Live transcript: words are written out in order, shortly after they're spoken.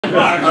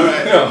right.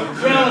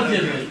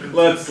 Relatively.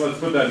 Let's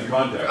put that in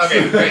context.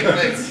 Okay, great,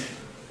 thanks.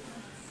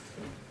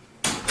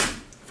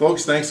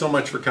 Folks, thanks so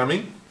much for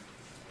coming.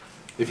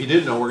 If you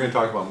didn't know, we're going to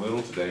talk about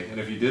Moodle today. And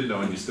if you did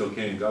know and you still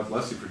came, God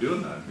bless you for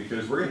doing that,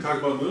 because we're going to talk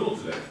about Moodle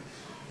today.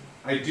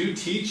 I do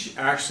teach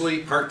actually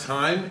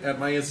part-time at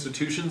my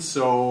institution,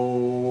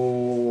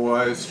 so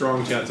I have a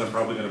strong chance I'm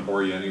probably going to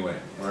bore you anyway.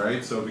 All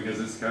right? So because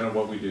it's kind of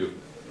what we do.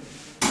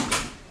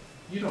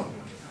 You don't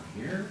want to come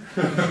here.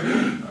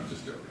 I'm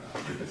just joking.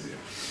 Good to see you.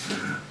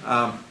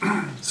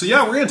 So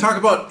yeah, we're going to talk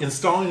about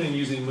installing and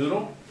using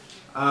Moodle.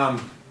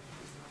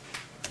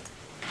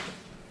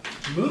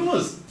 Moodle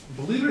is,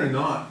 believe it or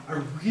not,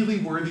 a really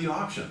worthy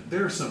option.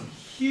 There are some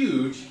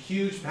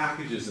huge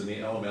packages in the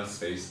LMS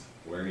space,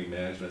 learning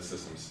management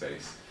system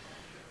space,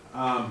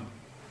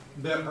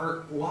 that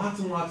are lots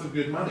and lots of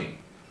good money.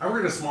 I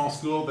work at a small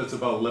school that's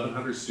about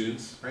 1,100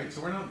 students, right?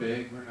 So we're not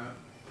big.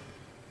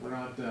 We're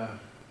not the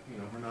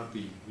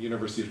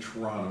University of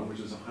Toronto, which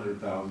is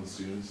 100,000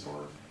 students,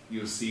 or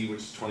U of C, which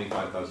is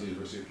 25,000,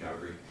 University of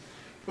Calgary.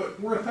 But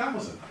we're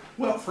 1,000.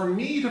 Well, for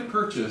me to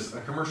purchase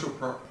a commercial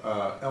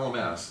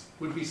LMS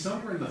would be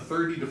somewhere in the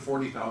 $30,000 to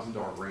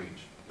 $40,000 range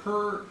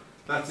per.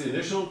 That's the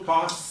initial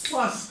cost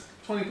plus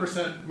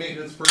 20%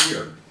 maintenance per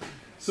year.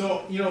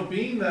 So, you know,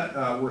 being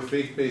that we're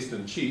faith-based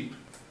and cheap,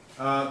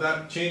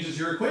 that changes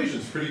your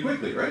equations pretty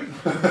quickly, right?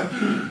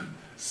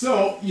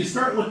 So you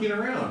start looking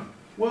around.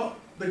 Well,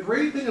 the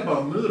great thing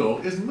about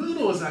Moodle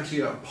is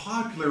actually a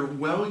popular,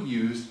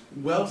 well-used,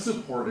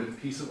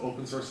 well-supported piece of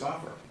open source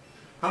software.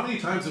 How many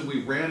times have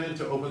we ran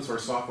into open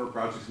source software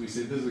projects we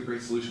say, this is a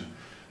great solution?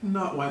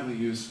 Not widely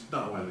used,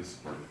 not widely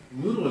supported.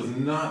 Moodle is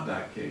not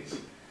that case.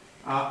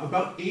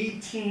 About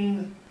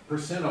 18%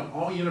 of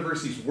all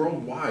universities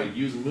worldwide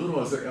use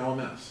Moodle as their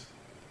LMS.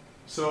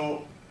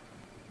 So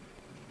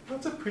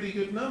that's a pretty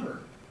good number.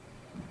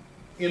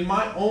 In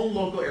my own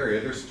local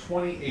area, there's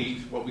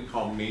 28 what we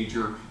call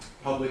major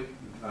public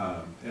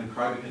and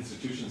private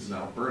institutions in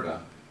Alberta.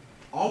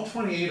 All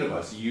 28 of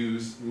us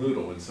use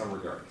Moodle in some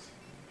regards.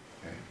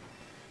 Okay.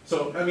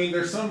 So, I mean,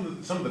 there's some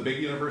of the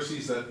big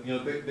universities that, you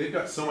know, they've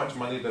got so much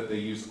money that they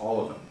use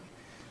all of them.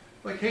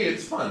 Like, hey,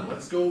 it's fun.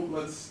 Let's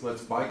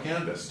buy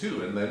Canvas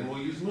too, and then we'll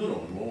use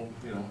Moodle, and we'll,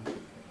 you know,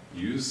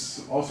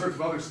 use all sorts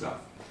of other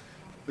stuff.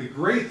 The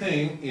great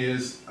thing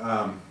is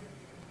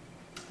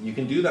you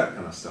can do that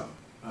kind of stuff.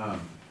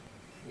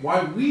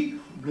 Why we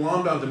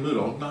glommed onto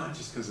Moodle, not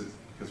just because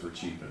we're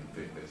cheap and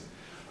faith-based,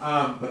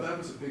 but that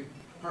was a big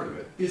part of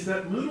it, is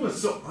that Moodle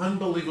is so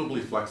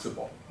unbelievably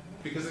flexible.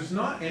 Because there's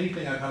not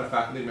anything I've had a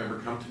faculty member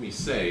come to me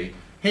say,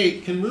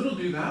 hey, can Moodle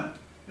do that?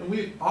 And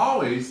we've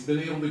always been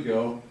able to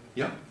go,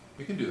 yeah,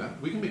 we can do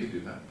that. We can make it do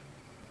that.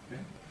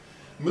 Okay?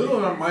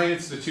 Moodle at my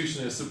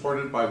institution is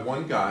supported by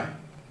one guy.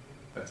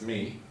 That's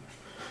me.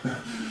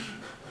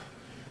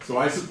 So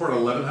I support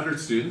 1,100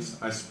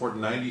 students. I support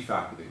 90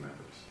 faculty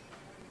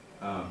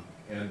members.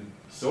 And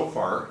so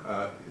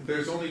far,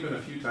 there's only been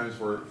a few times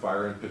where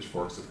fire and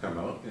pitchforks have come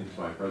out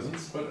into my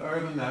presence, but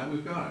other than that,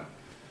 we've got it.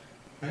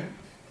 Okay?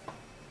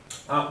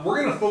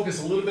 We're going to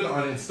focus a little bit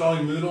on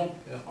installing Moodle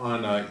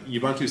on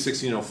Ubuntu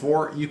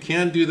 16.04. You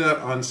can do that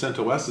on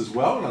CentOS as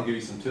well, and I'll give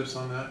you some tips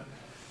on that.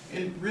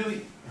 And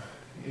really,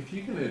 if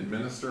you can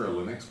administer a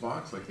Linux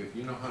box, like if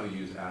you know how to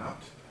use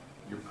apt,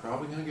 you're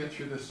probably going to get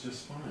through this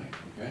just fine,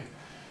 okay?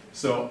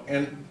 So,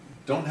 and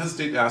don't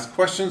hesitate to ask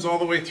questions all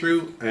the way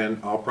through, and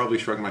I'll probably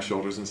shrug my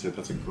shoulders and say,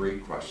 that's a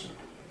great question,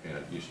 and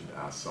you should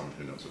ask someone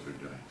who knows what they're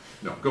doing.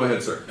 No, go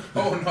ahead, sir.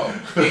 Oh no,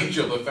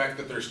 Angel, the fact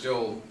that there's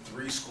still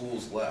 3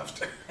 schools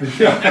left.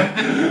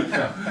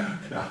 Yeah,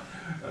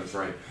 that's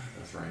right,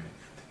 that's right.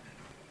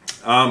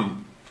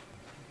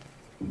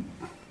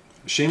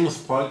 Shameless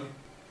plug,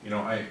 you know,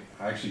 I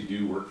actually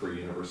do work for a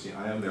university.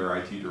 I am their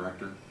IT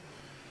director.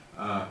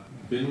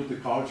 Been with the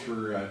college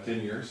for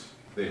 10 years.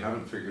 They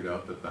haven't figured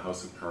out that the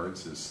house of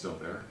cards is still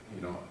there,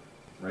 you know,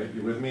 right?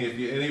 You're with me? If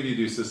any of you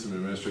do system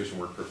administration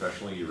work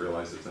professionally, you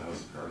realize it's a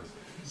house of cards.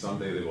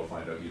 Someday they will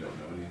find out you don't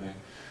know anything.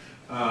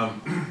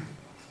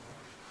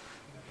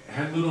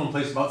 Had Moodle in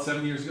place about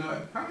 7 years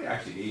ago, probably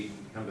actually 8,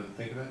 come to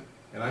think of it.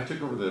 And I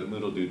took over the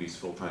Moodle duties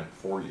full-time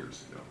 4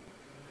 years ago.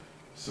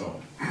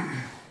 So,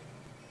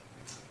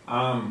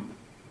 and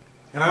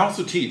I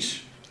also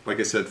teach, like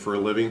I said, for a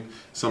living,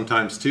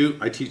 sometimes too.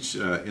 I teach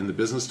in the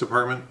business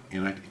department,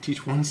 and I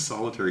teach one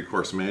solitary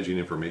course, Managing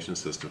Information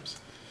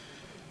Systems.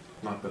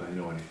 Not that I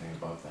know anything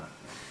about that.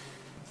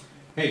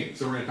 Hey,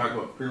 so we're going to talk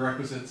about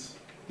prerequisites,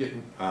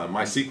 getting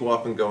MySQL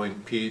up and going,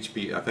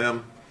 PHP,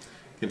 FM,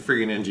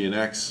 configuring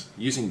Nginx,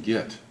 using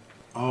Git.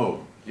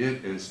 Oh,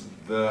 Git is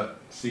the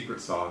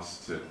secret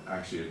sauce to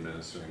actually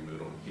administering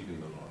Moodle and keeping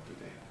Moodle up to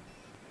date.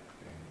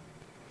 Okay.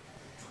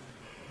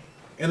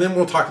 And then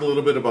we'll talk a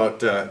little bit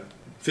about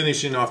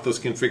finishing off those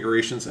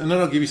configurations, and then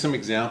I'll give you some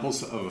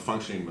examples of a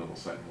functioning Moodle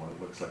site and what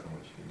it looks like and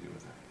what you can do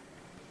with it.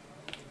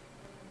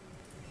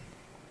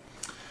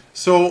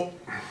 So,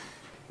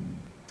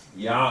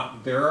 yeah,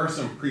 there are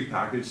some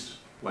prepackaged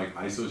like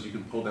ISOs you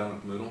can pull down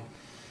with Moodle,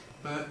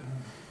 but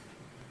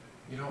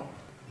you know,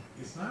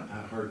 it's not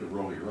that hard to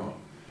roll your own.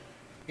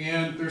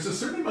 And there's a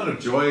certain amount of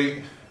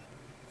joy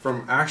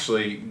from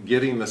actually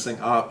getting this thing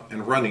up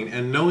and running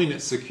and knowing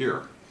it's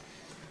secure.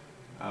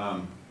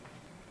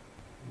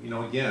 You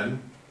know,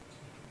 again,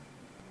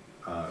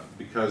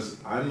 because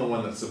I'm the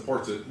one that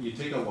supports it, you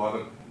take a lot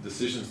of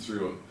decisions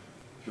through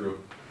to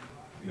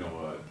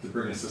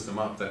bring a system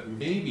up that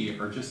maybe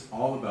are just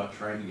all about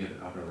trying to get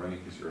it up and running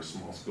because you're a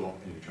small school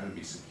and you're trying to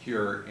be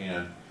secure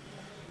and,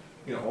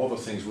 you know, all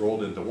those things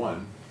rolled into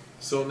one.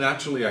 So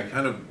naturally, I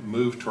kind of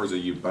moved towards a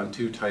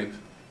Ubuntu type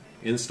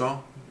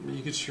install.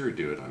 You could sure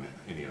do it on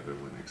any other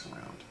Linux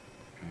around.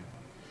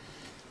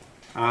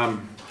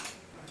 Okay.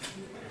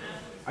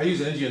 I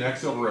use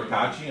Nginx over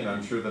Apache, and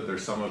I'm sure that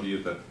there's some of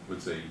you that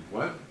would say,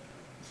 what?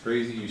 It's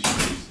crazy, you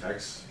should use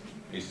X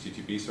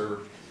HTTP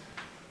server.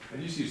 I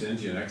just use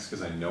Nginx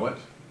because I know it,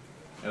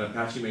 and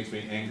Apache makes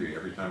me angry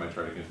every time I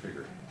try to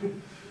configure it.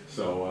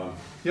 So,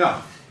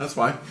 yeah, that's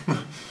why.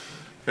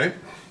 Okay.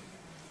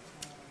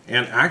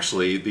 And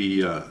actually,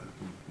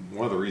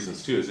 one of the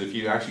reasons too is if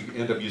you actually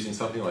end up using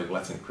something like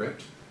Let's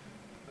Encrypt,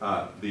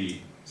 the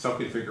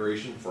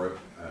sub-configuration for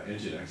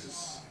Nginx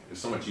is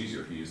so much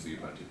easier if you use the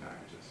Ubuntu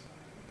packages.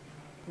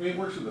 I mean, it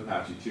works with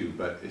Apache too,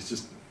 but it's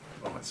just,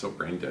 oh, it's so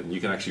brain dead. And you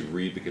can actually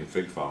read the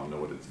config file and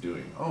know what it's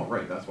doing. Oh,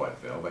 right, that's why it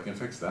failed. I can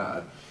fix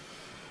that.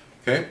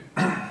 Okay.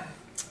 Yep.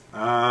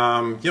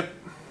 I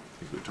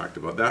think we talked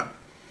about that.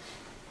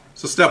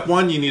 So step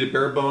one, you need a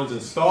bare bones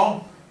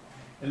install.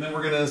 And then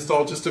we're going to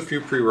install just a few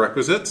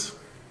prerequisites.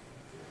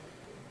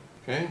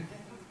 Okay.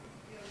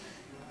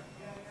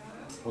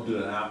 We'll do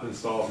an app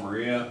install of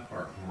Maria,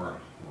 or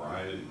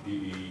Mariah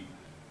DB,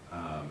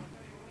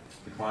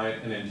 the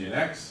client, and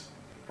Nginx.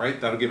 Right?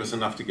 That'll give us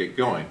enough to get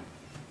going.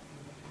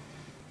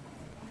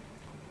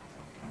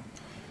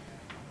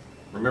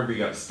 Remember, you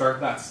got to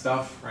start that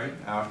stuff right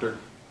after.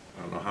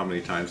 I don't know how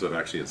many times I've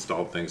actually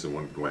installed things and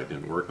wondered why it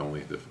didn't work,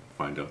 only to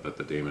find out that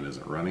the daemon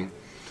isn't running.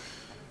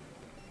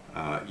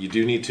 You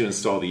do need to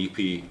install the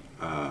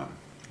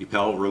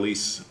EPEL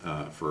release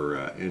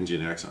for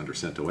Nginx under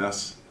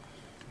CentOS.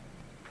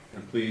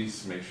 And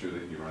please make sure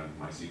that you run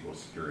MySQL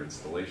secure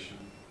installation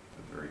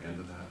at the very end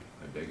of that.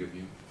 I beg of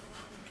you.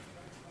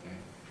 Okay.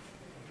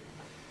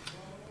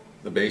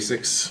 The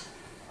basics.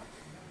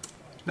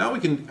 Now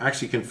we can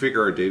actually configure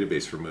our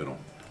database for Moodle.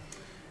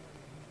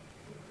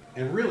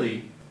 And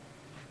really,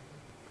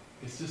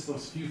 it's just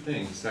those few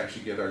things to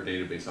actually get our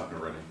database up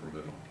and running for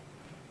Moodle.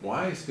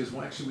 Why? It's because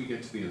when actually we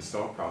get to the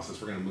install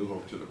process, we're going to move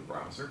over to the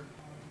browser.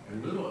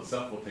 And Moodle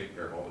itself will take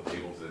care of all the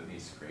tables that it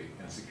needs to create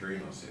and securing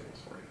those tables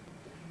for you.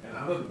 And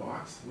out of the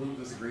box, Moodle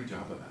does a great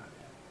job of that.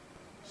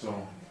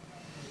 So,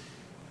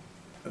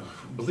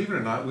 believe it or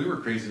not, we were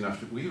crazy enough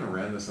to, we even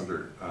ran this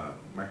under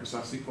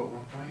Microsoft SQL at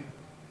one point.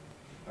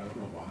 I don't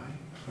know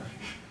why.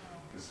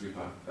 Because we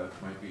thought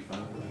that might be fun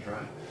to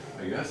try.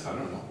 I guess, I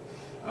don't know.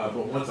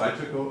 But once I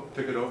took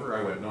it over,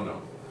 I went,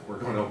 no, we're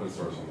going open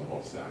source on the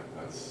whole stack.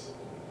 That's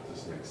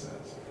just makes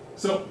sense.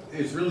 So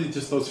it's really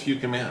just those few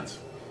commands.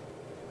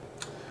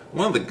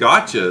 One of the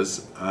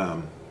gotchas,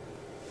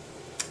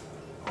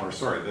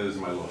 that is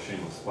my little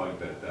shameless plug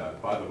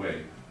that, by the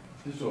way,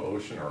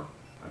 DigitalOcean, or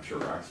I'm sure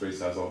Rackspace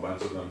has a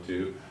bunch of them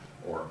too,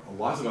 or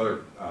lots of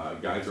other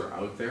guides are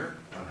out there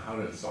on how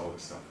to install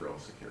this stuff real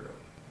securely.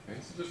 Okay,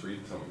 so just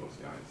read some of those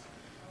guides.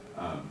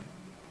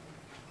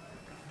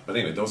 But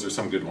anyway, those are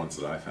some good ones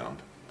that I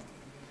found.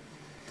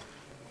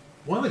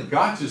 One of the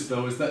gotchas,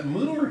 though, is that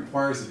Moodle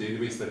requires a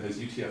database that has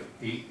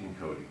UTF-8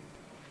 encoding.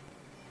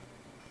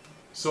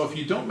 So if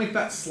you don't make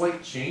that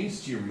slight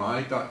change to your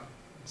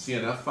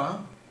my.cnf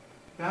file,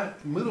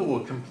 that Moodle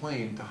will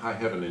complain to high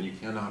heaven and you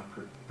cannot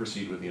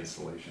proceed with the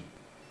installation.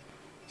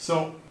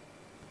 So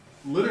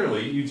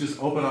literally, you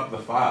just open up the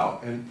file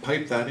and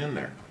pipe that in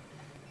there.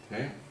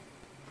 Okay?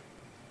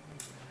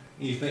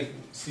 And you think,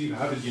 Steve,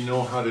 how did you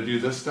know how to do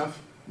this stuff?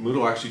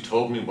 Moodle actually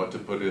told me what to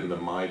put in the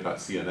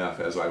my.cnf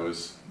as I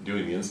was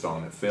doing the install,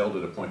 and it failed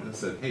at a point and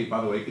said, hey, by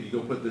the way, could you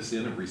go put this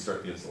in and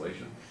restart the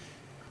installation?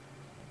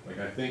 Like,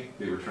 I think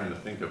they were trying to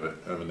think of it,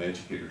 of an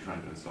educator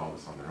trying to install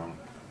this on their own.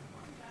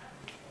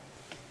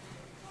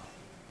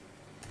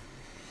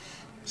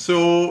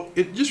 So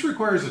it just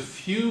requires a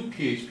few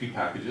PHP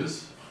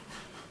packages.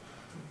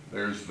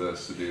 There's the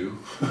sudo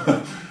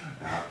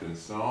apt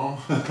install,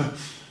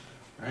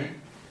 right?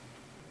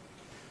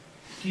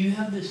 Do you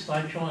have this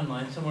slideshow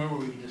online somewhere where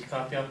we can just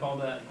copy up all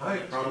that? I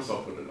promise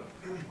I'll put it up.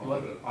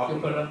 I'll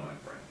put it up, my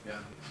friend. Yeah.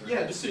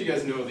 Yeah, just so you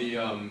guys know,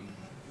 the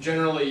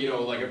generally,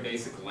 like a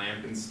basic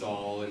LAMP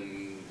install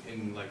in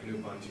like an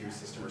Ubuntu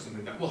system or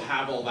something that will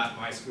have all that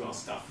MySQL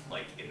stuff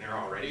like in there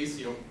already, so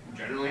you don't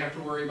generally have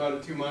to worry about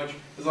it too much,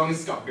 as long as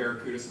it's got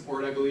Barracuda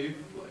support, I believe.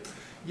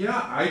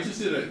 Yeah, I just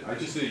did a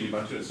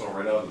Ubuntu install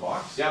right out of the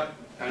box. Yep.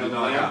 And the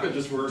LAMP, it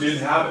just works. Didn't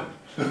have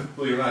it.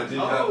 Believe it or not,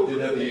 didn't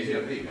have the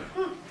UTF-8.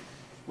 Huh.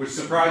 Which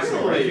surprised me,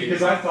 right? Really?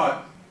 Because I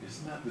thought,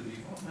 isn't that the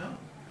default now?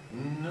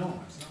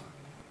 No, it's not.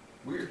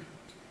 Weird.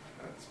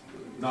 That's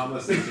Not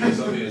unless they changed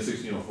something in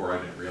 1604, I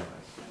didn't realize.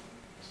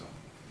 So,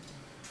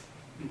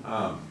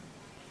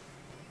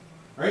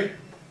 right?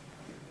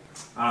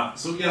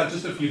 So yeah,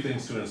 just a few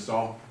things to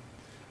install.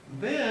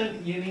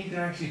 then you need to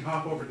actually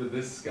hop over to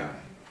this guy,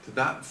 to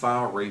that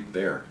file right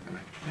there. And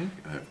I think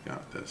I've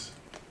got this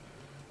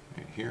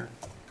right here.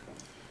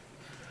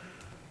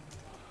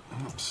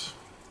 Oops.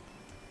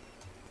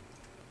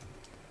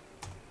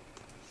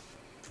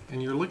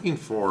 And you're looking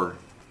for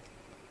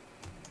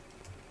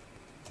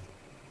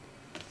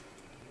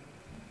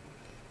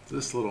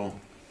this little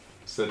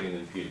setting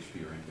in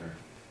PHP right there.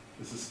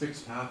 This is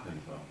fixed path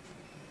info.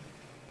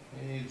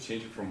 And you need to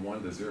change it from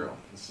 1 to 0.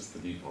 This is the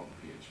default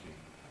in PHP.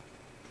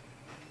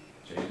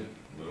 Change it,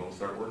 Moodle will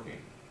start working.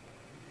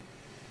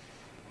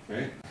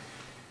 Okay?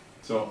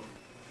 So,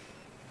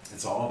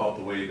 it's all about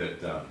the way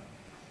that the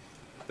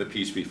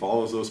PHP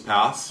follows those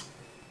paths.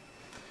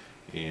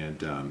 And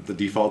the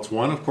default's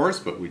 1, of course,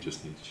 but we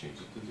just need to change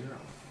it to 0.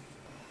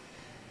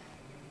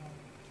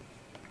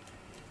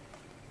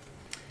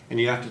 And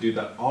you have to do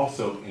that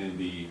also in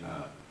the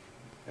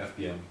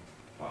FPM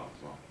file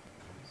as well.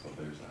 So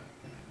there's that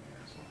in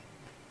there as well.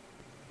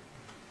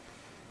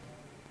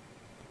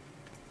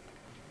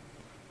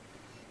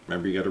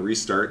 Remember, you got to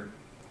restart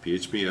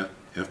PHP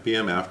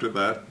FPM after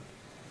that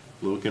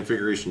little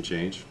configuration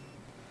change.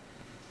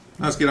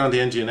 Now let's get on to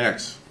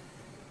NGINX.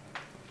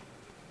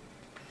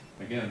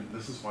 Again,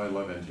 this is why I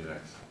love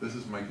NGINX. This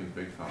is my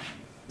config file.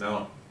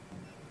 Now,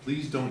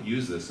 please don't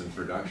use this in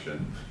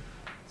production.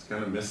 It's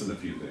kind of missing a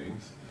few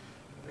things.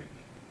 Like,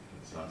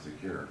 it's not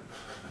secure.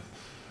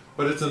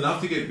 But it's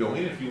enough to get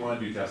going if you want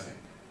to do testing.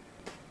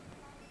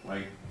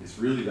 Like, it's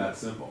really that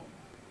simple.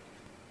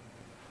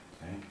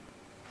 Okay?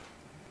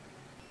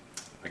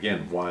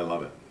 Again, why I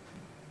love it.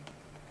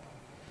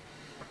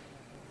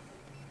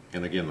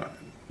 And again,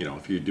 you know,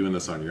 if you're doing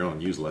this on your own,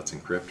 use Let's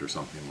Encrypt or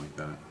something like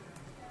that.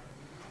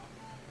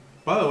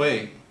 By the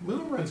way,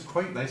 Moodle runs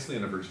quite nicely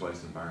in a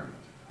virtualized environment.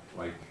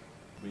 Like,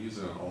 we use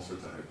it on all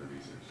sorts of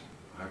hypervisors.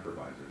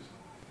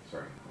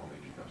 Sorry, only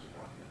 2 cups of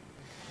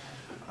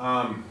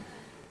coffee.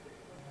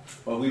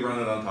 But we run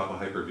it on top of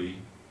Hyper-V.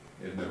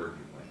 It never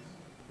complains.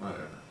 Not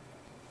ever.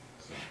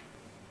 So.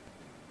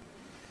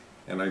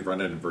 And I run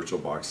it in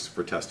VirtualBox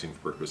for testing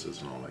purposes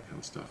and all that kind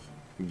of stuff.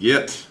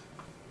 Git.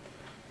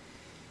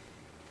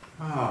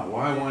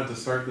 Why I wanted to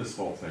start this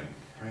whole thing,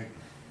 right?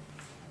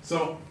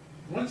 So,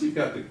 once you've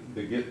got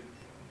the Git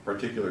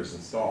particulars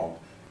installed,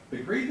 the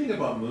great thing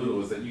about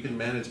Moodle is that you can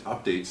manage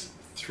updates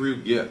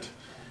through Git.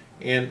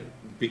 And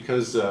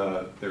because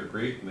they're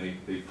great and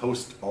they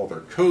post all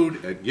their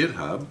code at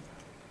GitHub,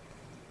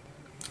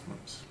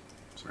 oops,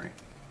 sorry.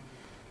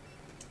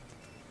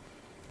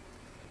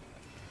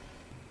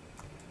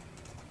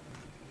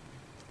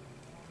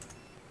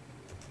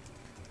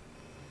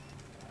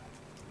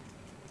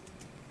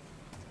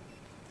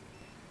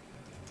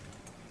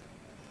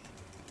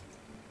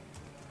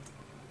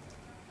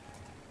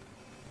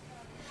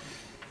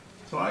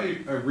 So I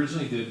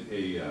originally did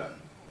a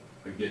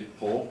Git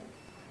pull,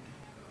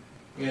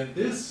 and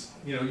this,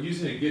 you know,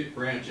 using a Git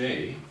branch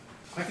A,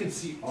 I can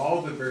see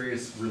all the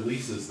various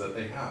releases that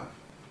they have.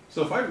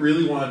 So if I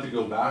really wanted to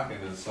go back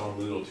and install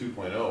Moodle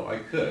 2.0, I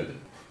could.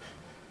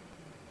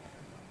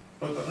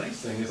 But the nice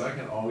thing is I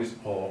can always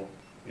pull,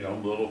 you know,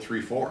 Moodle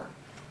 3.4.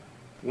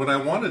 When I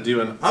want to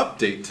do an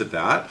update to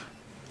that,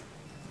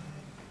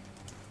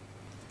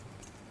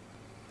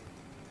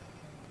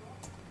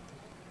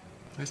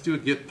 let's do a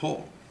Git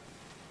pull.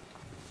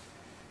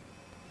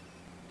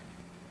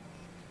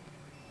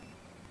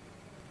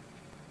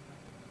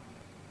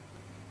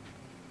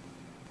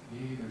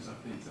 Yay, there's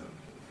updates out.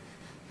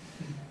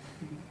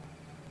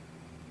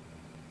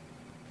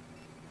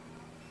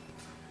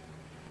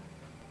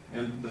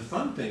 And the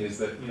fun thing is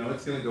that, you know,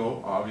 it's going to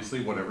go,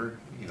 obviously, whatever,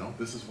 you know,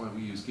 this is why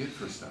we use Git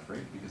for stuff,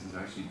 right? Because it's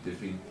actually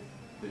diffing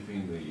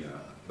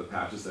the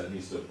patches that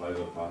needs to apply to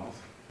the files.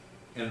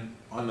 And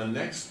on the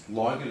next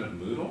login of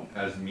Moodle,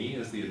 as me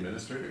as the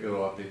administrator,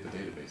 it'll update the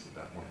database at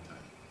that point in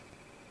time.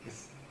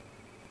 It's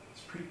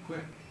pretty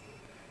quick.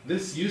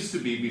 This used to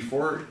be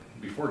before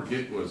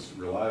Git was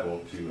reliable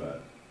to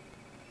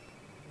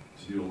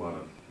do a lot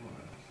of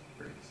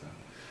great stuff.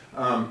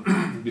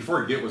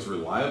 Before Git was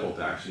reliable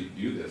to actually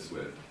do this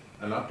with,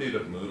 an update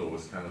of Moodle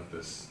was kind of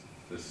this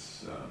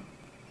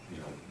you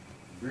know,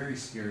 very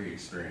scary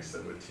experience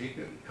that would take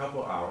a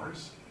couple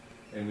hours,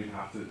 and we'd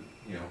have to,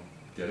 you know,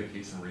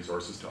 dedicate some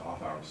resources to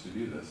off hours to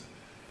do this.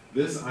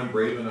 This I'm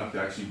brave enough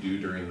to actually do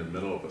during the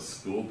middle of a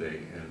school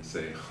day and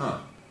say, huh,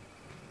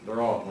 they're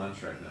all at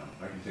lunch right now.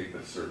 I can take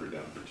the server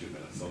down for 2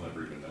 minutes. They'll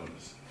never even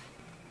notice.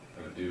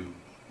 And I do,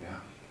 yeah.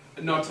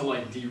 Not to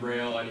like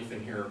derail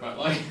anything here, but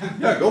like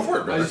Yeah, go for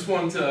it, I brother. just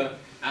want to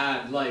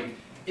add, like,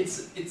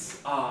 it's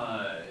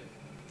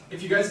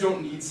if you guys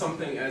don't need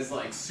something as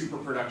like super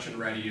production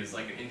ready as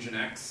like an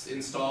Nginx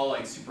install,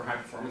 like super high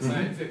performance,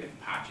 if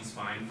Apache's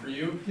fine for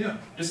you, Yeah.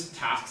 just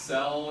task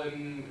cell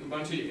in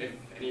Ubuntu. If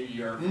any of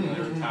you are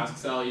familiar with task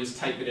cell, you just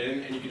type it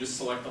in and you can just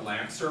select the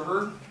LAMP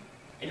server,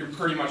 and you're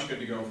pretty much good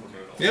to go for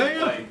Moodle. Yeah,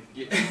 yeah. Like,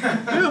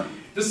 Yeah.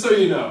 just so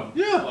you know.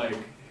 Yeah. Like,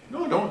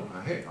 No, don't.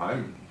 Hey,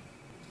 I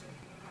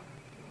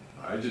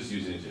just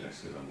use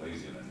Nginx because I'm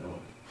lazy and I know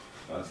it.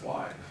 That's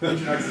why.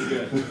 Nginx is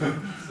good.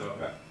 So.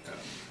 Yeah.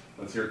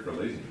 Let's hear it for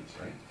laziness,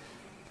 right?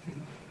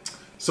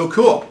 So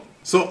cool.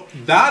 So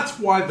that's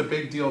why the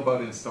big deal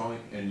about installing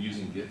and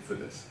using Git for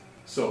this.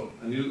 So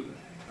a new,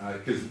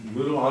 because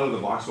Moodle out of the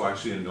box will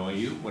actually annoy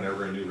you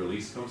whenever a new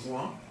release comes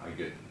along. I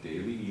get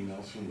daily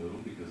emails from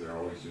Moodle because they're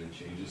always doing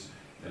changes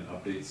and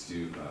updates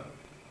to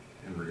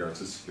in regards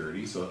to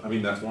security. So I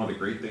mean that's one of the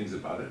great things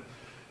about it.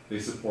 They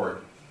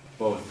support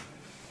both.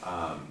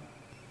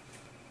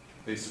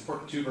 They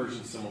support 2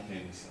 versions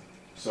simultaneously.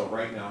 So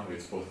right now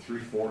it's both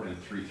 3.4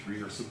 and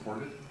 3.3 are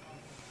supported.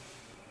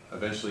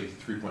 Eventually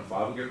 3.5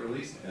 will get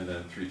released, and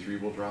then 3.3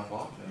 will drop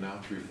off, and now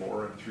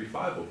 3.4 and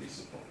 3.5 will be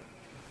supported.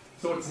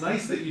 So it's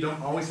nice that you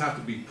don't always have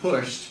to be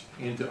pushed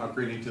into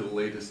upgrading to the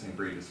latest and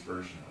greatest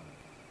version of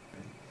it.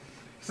 Okay?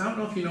 So I don't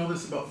know if you know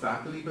this about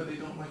faculty, but they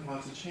don't like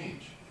lots of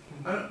change.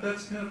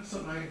 That's kind of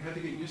something I had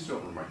to get used to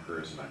over my career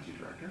as an IT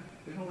director.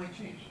 They don't like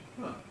change.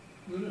 Huh,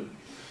 who knew?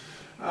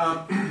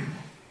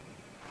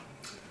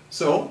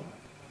 So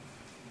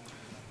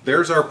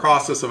there's our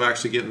process of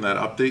actually getting that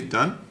update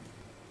done.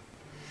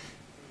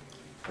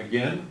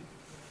 Again,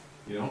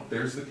 you know,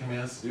 there's the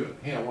commands to do it.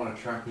 Hey, I want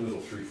to track Moodle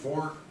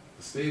 3.4,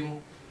 the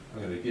stable.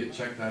 I'm going to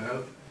check that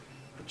out.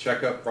 The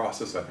checkup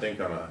process, I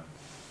think on a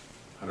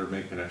 100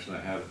 meg connection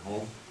I had at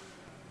home,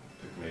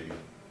 took maybe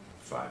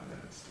 5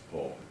 minutes to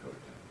pull the code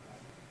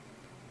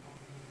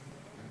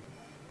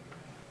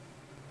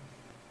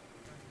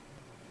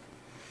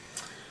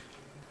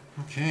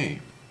down.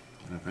 Okay,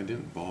 and if I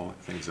didn't ball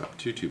things up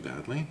too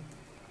badly,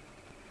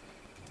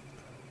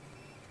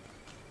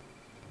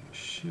 I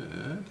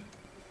should.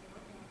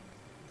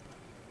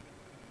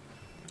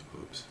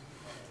 Oops.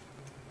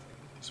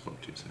 Spoke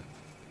too soon.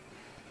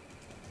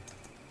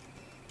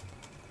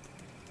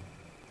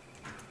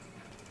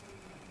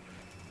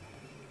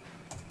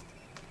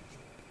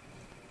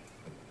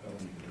 That'll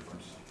make a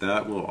difference.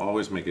 That will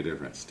always make a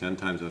difference, 10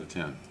 times out of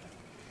 10.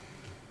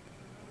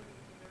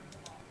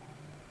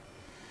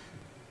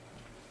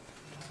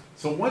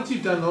 So once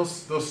you've done those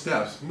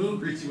steps, Moodle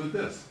greets you with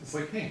this. It's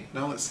like, hey,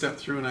 now let's step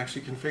through and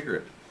actually configure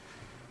it.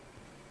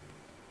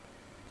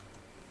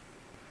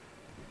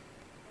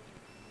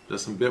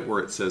 There's some bit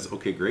where it says,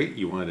 okay, great,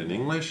 you want it in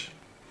English.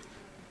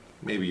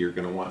 Maybe you're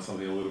going to want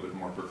something a little bit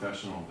more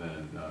professional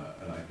than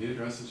an IP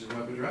address as your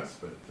web address,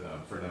 but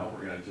for now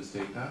we're going to just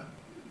take that.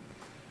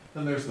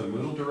 Then there's the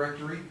Moodle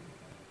directory,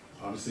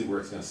 obviously where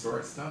it's going to store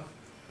its stuff.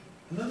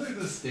 And then there's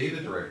this data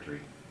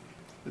directory.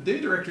 The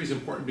data directory is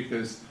important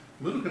because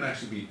Moodle can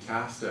actually be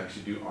tasked to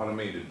actually do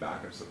automated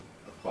backups of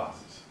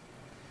classes.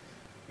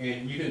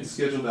 And you can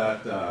schedule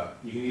that,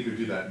 you can either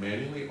do that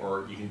manually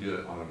or you can do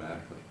it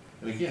automatically.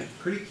 And again,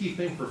 pretty key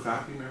thing for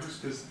faculty members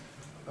because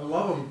I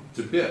love them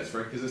to bits,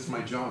 right? Because it's my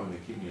job and they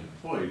keep me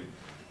employed.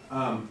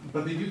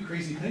 But they do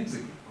crazy things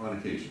on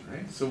occasion,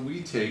 right? So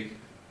we take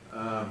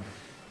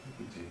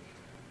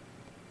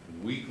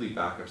weekly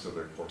backups of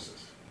their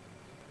courses.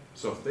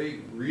 So if they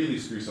really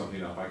screw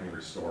something up, I can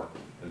restore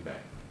and bang,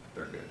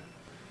 they're good.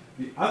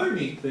 The other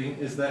neat thing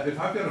is that if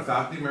I've got a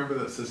faculty member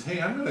that says,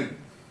 hey, I'm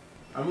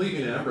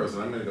leaving Ambrose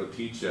and I'm going to go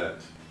teach at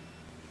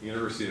the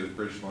University of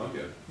British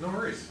Columbia, no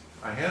worries.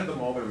 I hand them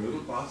all their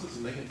Moodle classes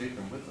and they can take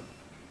them with them.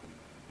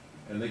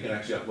 And they can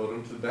actually upload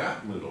them to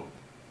that Moodle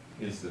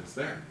instance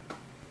there.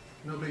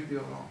 No big deal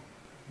at all.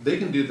 They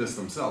can do this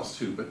themselves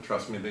too, but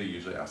trust me, they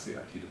usually ask the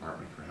IT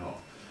department for help.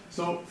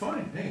 So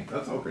fine, hey,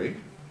 that's all great.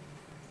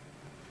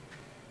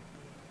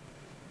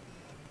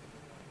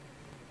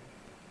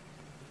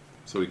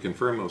 So we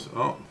confirm those,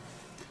 oh,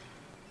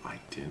 I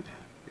didn't,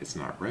 it's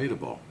not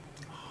writable.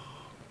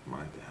 Oh, my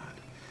bad.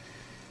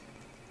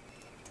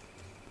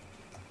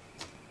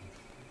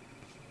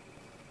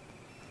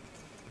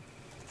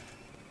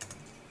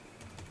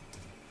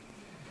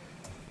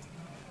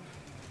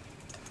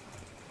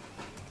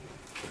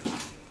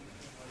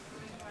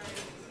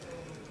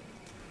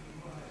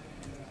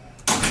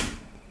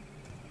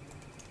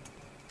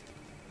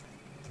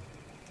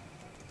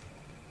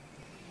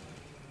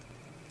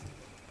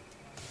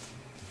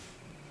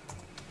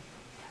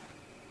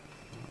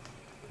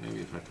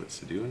 Maybe if I put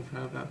Sudo in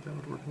front of that, that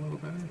would work a little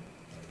better.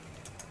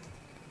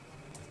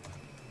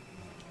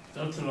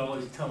 That's what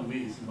always tell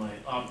me is my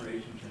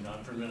operations are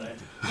not permitted.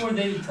 Or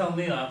they tell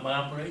me my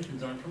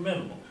operations aren't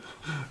permittable.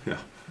 Yeah.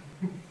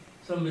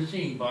 Some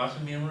machine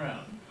bossing me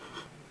around.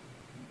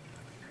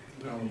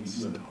 Well,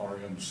 it's an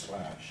RM/.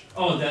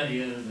 Oh, that,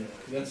 yeah,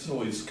 That's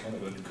always kind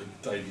of a good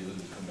idea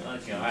to come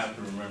in. okay, I have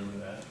to remember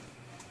that.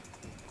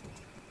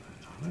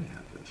 I thought I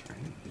had this,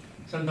 right?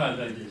 Sometimes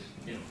I just,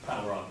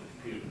 power off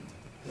the computer.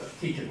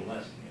 Teach it a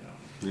lesson,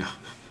 Yeah.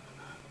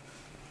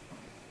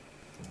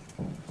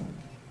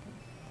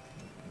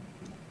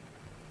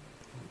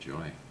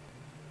 Enjoy.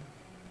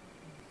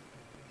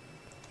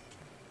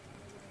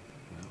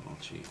 Well, I'll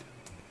cheat.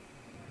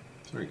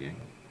 Sorry, gang.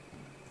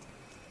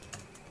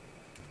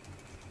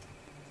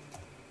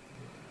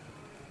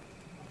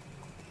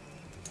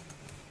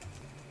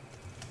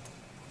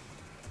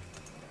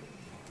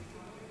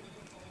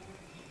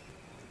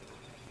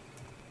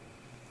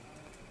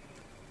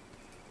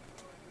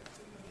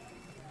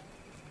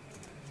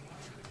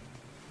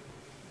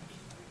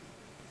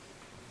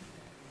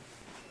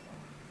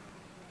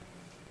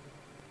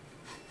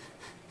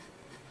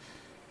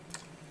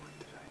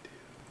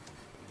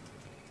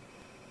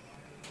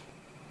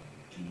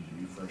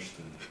 refresh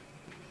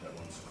that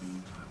one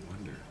screen. I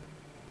wonder.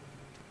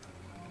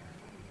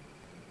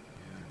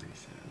 Yeah,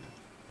 reset.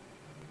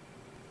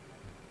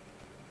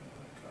 Oh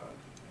my God.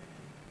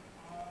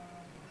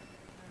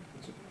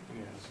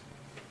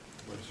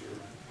 What's your?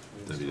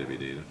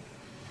 www.data.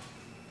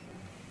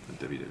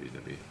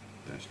 www-data.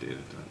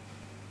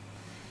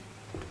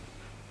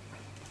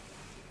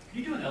 Can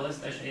you do an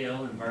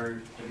ls-al and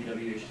var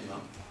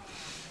www.html?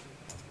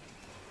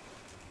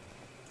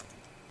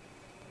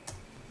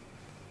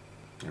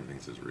 Everything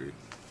says root.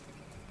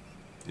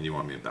 And you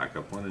want me to back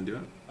up one and do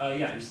it?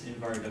 Yeah, just in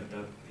var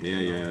www.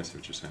 Yeah, I see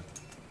what you're saying.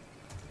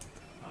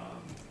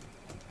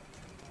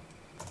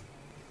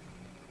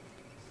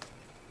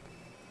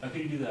 Could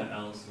you do that,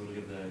 Alice? We'll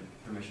give the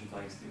permission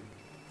flags too.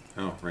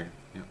 Oh, right.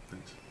 Yeah,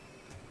 thanks.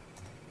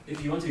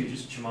 If you want to,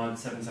 just chmod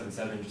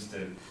 777 just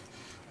to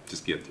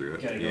Just get through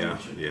it. get it Yeah,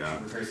 going. yeah.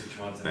 Recursive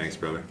chmod 777. Thanks,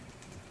 brother.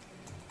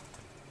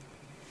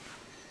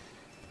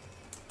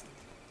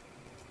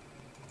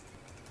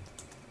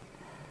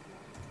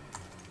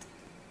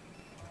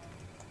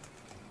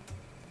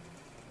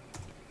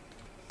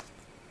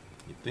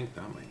 You'd think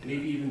that might do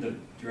Maybe it. even the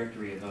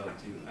directory above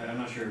too. I'm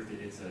not sure if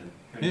it's a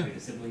kind Yeah. of like a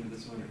sibling to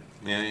this one or.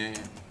 Yeah.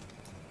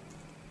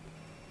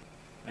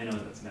 I know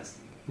that's messy.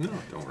 No,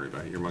 don't worry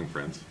about it. You're among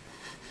friends.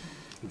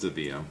 It's a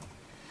VM.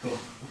 Cool.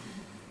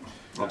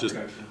 I'll just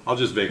Production. I'll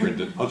just vagrant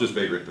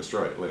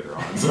destroy it later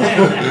on. So.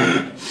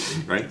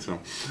 Right? So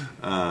let's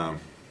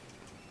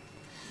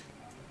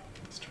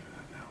try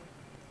that now.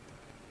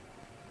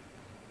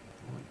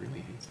 Oh, it really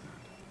hates that.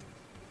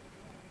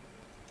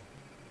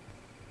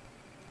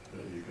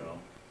 There you go.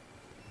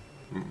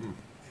 I Mm-mm.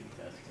 think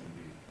that's gonna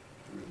be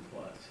root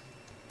plus.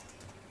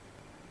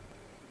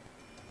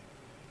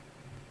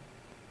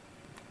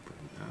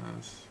 Bring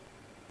this.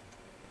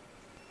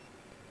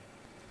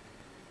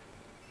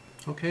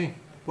 Okay.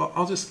 Well,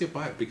 I'll just skip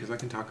by it because I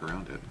can talk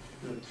around it.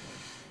 Good.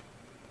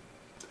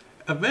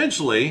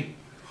 Eventually,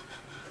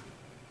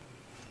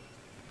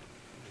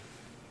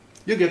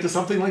 you'll get to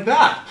something like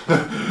that.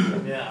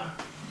 Yeah.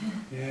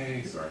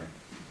 Yay, sorry.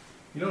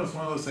 You know, it's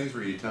one of those things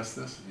where you test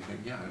this and you think,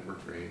 yeah, it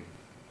worked great.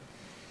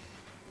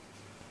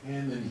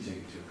 And then you take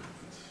it to a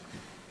conference.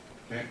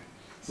 Okay,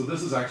 so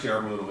this is actually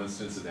our Moodle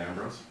instance at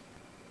Ambrose.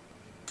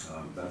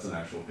 That's an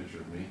actual picture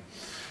of me.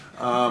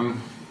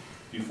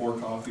 Before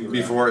coffee or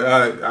Before,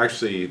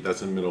 actually,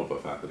 that's in the middle of a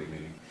faculty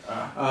meeting.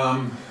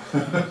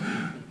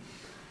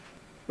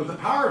 But the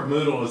power of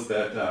Moodle is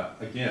that,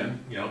 again,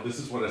 you know, this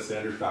is what a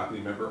standard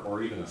faculty member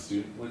or even a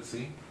student would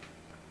see.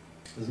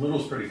 This Moodle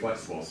is pretty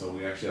flexible, so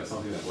we actually have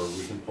something where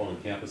we can pull in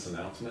campus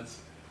announcements.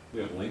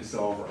 We have links to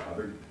all of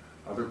our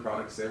other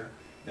products there.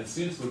 And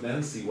students would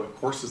then see what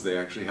courses they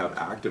actually have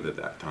active at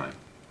that time.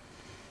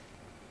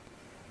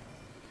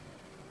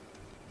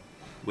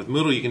 With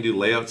Moodle, you can do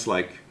layouts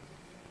like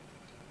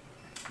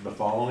the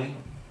following,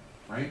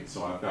 right?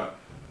 So I've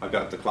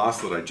got the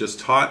class that I just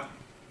taught.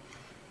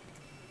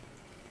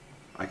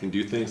 I can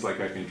do things like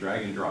I can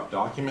drag and drop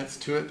documents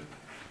to it.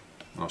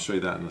 I'll show you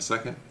that in a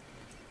second.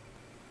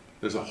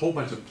 There's a whole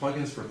bunch of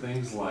plugins for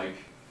things like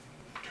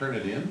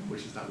Turnitin,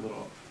 which is that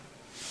little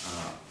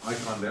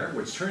icon there,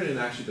 which Turnitin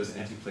actually does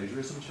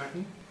anti-plagiarism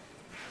checking.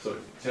 So it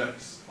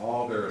checks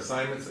all their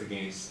assignments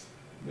against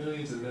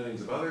millions and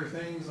millions of other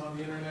things on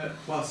the internet,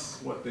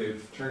 plus what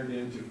they've turned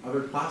into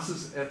other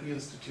classes at the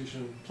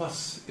institution,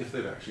 plus if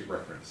they've actually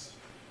referenced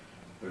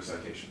their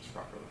citations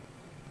properly,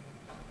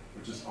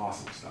 which is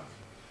awesome stuff.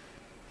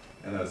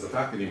 And as a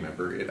faculty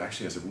member, it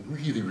actually has a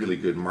really, really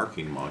good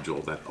marking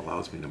module that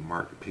allows me to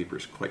mark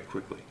papers quite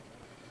quickly.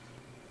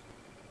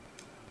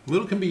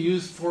 Moodle can be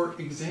used for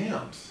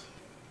exams.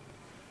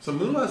 So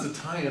Moodle has a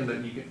tie-in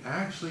that you can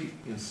actually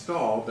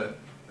install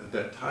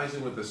that ties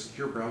in with a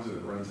secure browser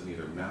that runs in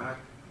either Mac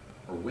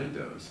or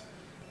Windows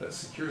that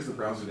secures the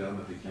browser down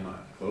that they cannot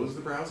close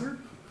the browser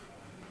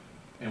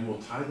and will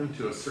tie them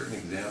to a certain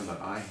exam that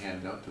I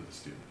hand out to the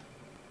student.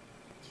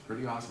 It's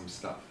pretty awesome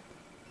stuff.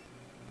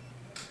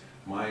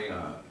 My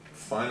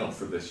final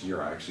for this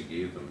year, I actually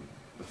gave them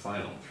the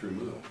final through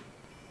Moodle.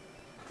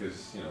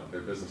 Because, you know,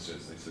 they're business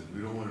students, they said,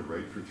 we don't want to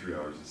write for 3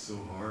 hours, it's so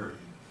hard.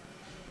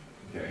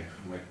 Okay,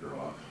 I might grow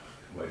up.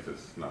 Life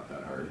is not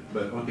that hard,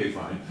 but okay,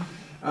 fine.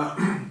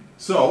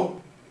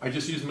 So, I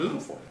just used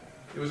Moodle for it.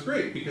 It was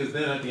great, because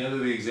then at the end of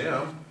the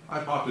exam, I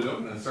popped it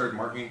open and started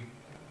marking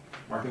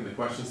the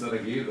questions that I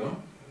gave them.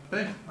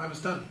 Bang, I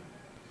was done.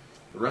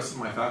 The rest of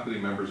my faculty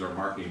members are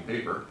marking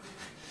paper.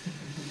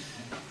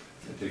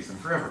 It takes them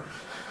forever.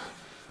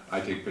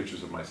 I take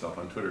pictures of myself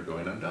on Twitter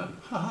going, I'm done.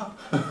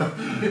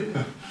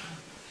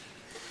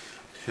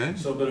 Okay.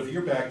 So, but if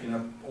you're backing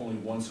up only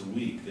once a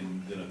week,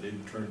 then if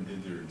they've turned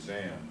in their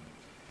exam,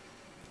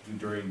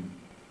 during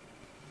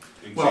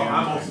exam Well,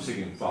 I'm also times-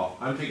 taking files.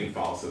 I'm taking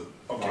files of.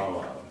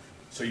 Okay.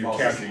 So you're file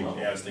capturing system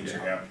level. as things Yeah.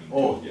 are happening.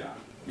 Oh yeah.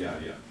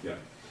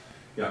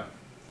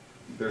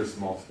 There's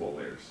multiple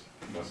layers.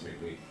 Must make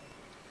me.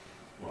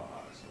 Well,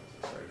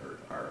 right, or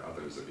are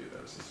others of you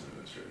that are system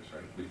administrators,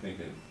 right?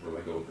 We're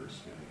like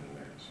ogres. We think in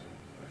layers,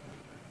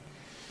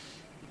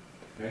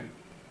 right? Okay.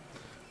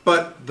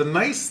 But the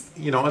nice,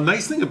 a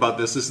nice thing about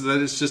this is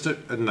that it's just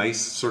a nice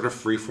sort of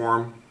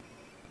free-form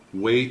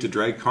way to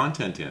drag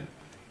content in.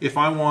 If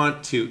I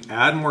want to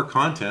add more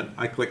content,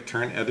 I click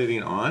Turn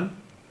Editing On.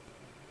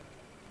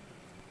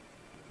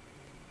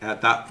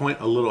 At that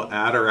point, a little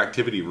add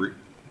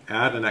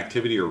an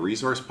activity or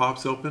resource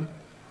pops open,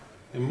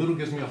 and Moodle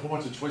gives me a whole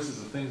bunch of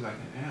choices of things I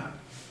can add.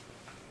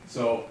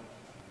 So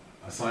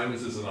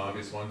assignments is an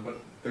obvious one, but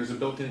there's a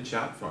built-in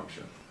chat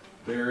function.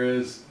 There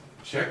is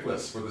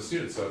checklists for the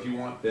students, so if you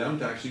want them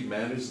to actually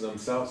manage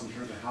themselves in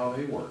terms of how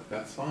they work,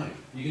 that's fine.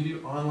 You can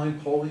do online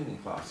polling in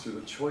class through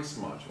the choice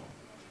module,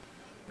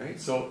 right?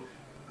 So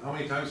how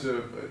many times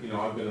have,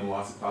 I've been in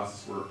lots of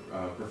classes where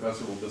a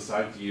professor will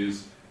decide to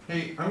use,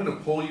 hey, I'm going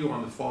to poll you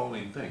on the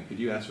following thing. Could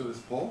you answer this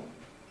poll?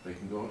 They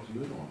can go up to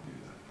Moodle and do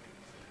that.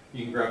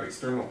 You can grab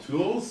external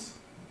tools.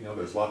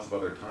 There's lots of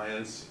other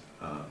tie-ins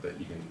that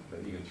you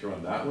can throw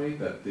in that way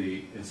that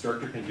the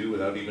instructor can do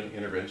without even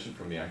intervention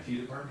from the IT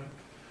department.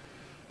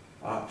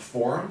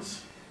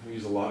 Forums. We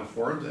use a lot of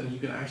forums, and you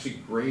can actually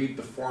grade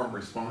the forum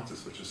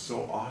responses, which is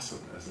so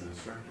awesome as an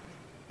instructor.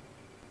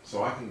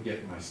 So I can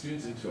get my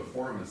students into a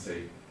forum and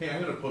say, hey,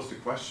 I'm going to post a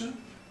question.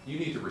 You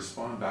need to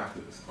respond back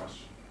to this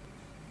question.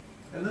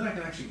 And then I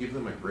can actually give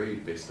them a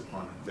grade based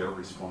upon their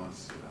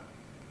response to that,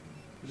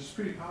 which is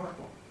pretty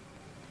powerful.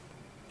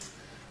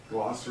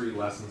 Glossary,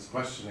 lessons,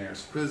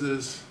 questionnaires,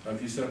 quizzes. Now,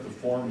 if you set up the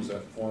form, is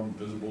that form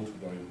visible to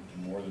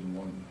more than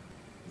one?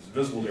 It's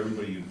visible to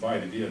everybody you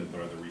invited in, but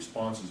are the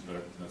responses better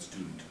than that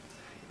student?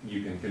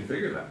 You can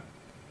configure that.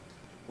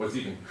 What's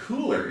even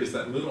cooler is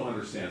that Moodle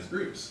understands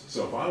groups.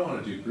 So if I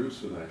want to do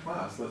groups with my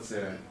class, let's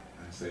say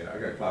I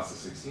got a class of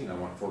 16, I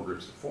want 4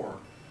 groups of 4.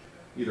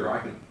 Either I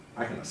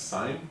can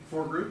assign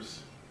 4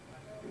 groups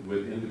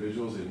with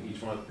individuals in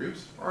each one of the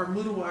groups, or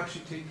Moodle will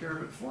actually take care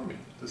of it for me.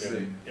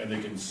 And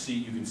you can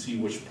see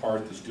which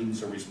part the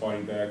students are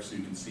responding back, so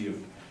you can see if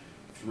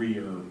 3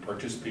 are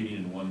participating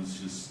and one's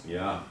just...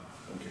 Yeah.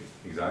 Okay.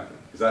 Exactly.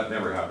 Because that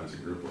never happens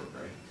in group work,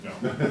 right? No.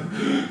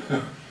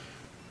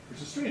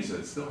 Which is strange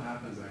that it still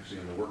happens actually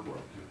in the work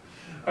world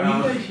too. Are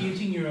you guys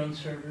using your own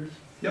servers?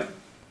 Yep.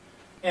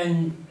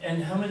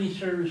 And how many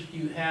servers do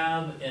you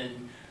have,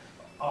 and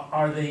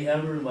are they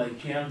ever like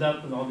jammed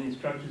up and all the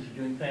instructors are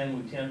doing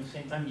family at the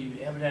same time?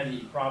 You haven't had any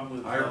problem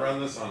with... I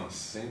run this on a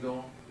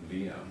single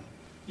VM.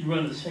 You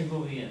run a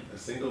single VM? A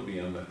single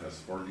VM that has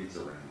 4 gigs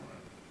of RAM on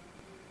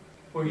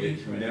it. 4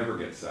 gigs It of RAM? never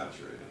gets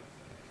saturated.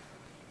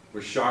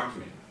 Which shocked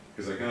me,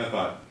 because I kind of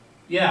thought...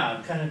 Yeah,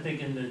 I'm kind of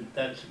thinking that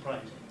that's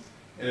surprising.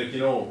 And if you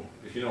know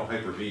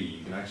Hyper-V,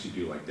 you can actually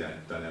do like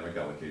dynamic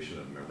allocation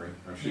of memory.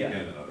 I'm sure you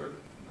can in other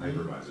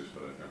hypervisors,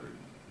 but I've never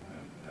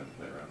had to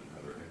play around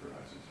with other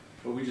hypervisors.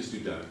 But we just do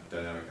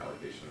dynamic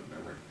allocation of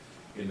memory.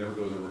 It never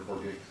goes over 4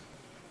 gigs.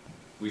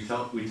 We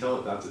tell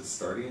it that's its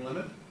starting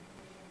limit.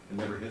 It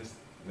never hits,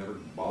 never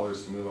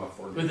bothers to move off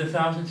 4 gigs. With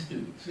 1,000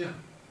 students? Yeah.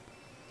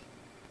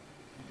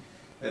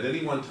 At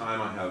any one time,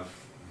 I have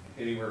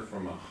anywhere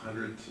from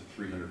 100 to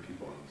 300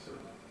 people on the server.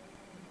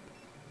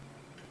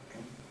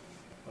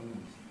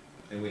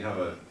 And we have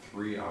a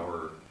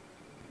 3-hour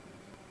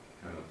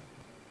kind of,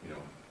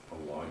 a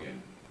login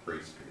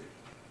grace period.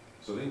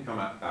 So they can come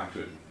back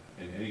to it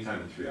in any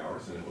time in 3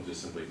 hours, and it will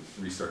just simply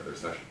restart their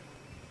session.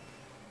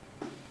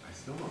 It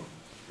still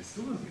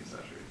doesn't get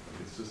saturated.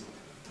 Like it's just,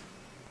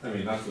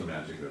 that's the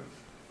magic of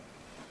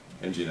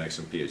Nginx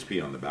and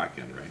PHP on the back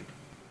end, right?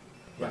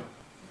 Yeah.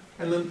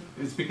 And then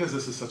it's because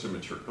this is such a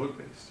mature code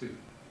base too.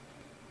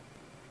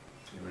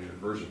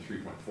 Version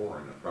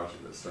 3.4 in a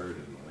project that started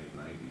in the late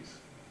 90s.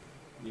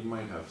 You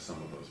might have some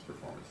of those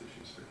performance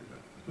issues figured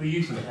out. We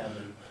used to have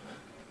them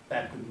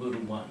back with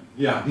Moodle 1.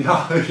 Yeah.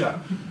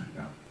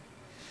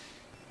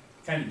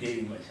 Kind of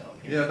dating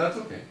myself here. Yeah, that's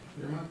okay.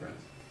 You're my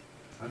friends.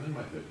 I'm in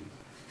my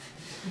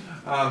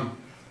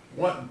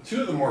 50s.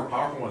 2 of the more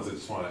powerful ones I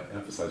just want to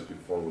emphasize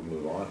before we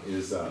move on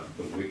is the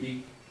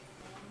wiki.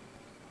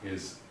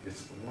 It's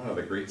one of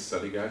the great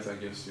study guides I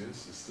give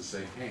students, is to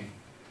say, hey,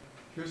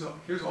 here's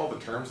all the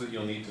terms that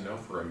you'll need to know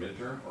for a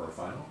midterm or a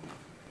final.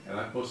 And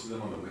I posted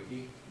them on the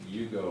wiki.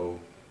 You go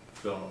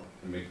fill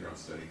and make your own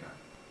study guide.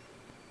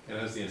 And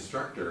as the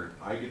instructor,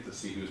 I get to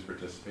see who's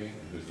participating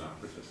and who's not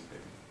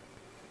participating.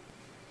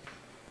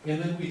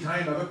 And then we tie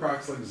in other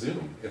products like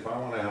Zoom. If I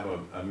want to have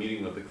a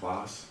meeting with the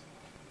class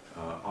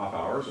off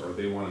hours, or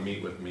they want to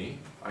meet with me,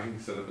 I can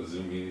set up a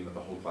Zoom meeting that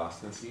the whole class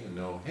can see and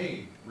know,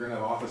 hey, we're going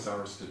to have office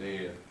hours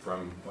today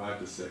from 5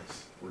 to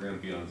 6. We're going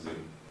to be on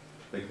Zoom.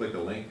 They click a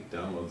link, it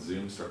downloads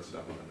Zoom, starts it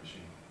up on the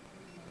machine.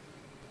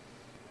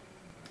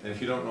 And if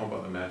you don't know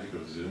about the magic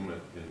of Zoom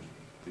in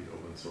the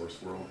open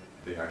source world,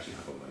 they actually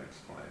have a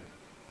Linux client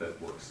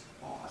that works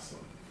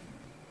awesome.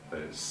 That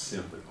is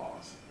simply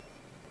awesome.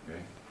 Okay?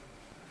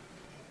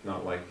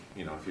 Not like,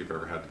 if you've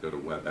ever had to go to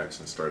WebEx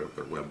and start up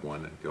their Web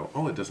 1 and go,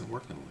 oh, it doesn't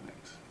work in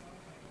Linux.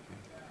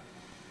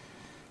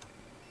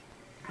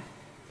 Okay.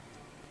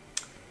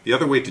 The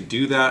other way to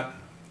do that,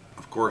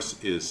 of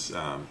course, is,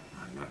 I'm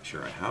not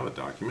sure I have a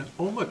document.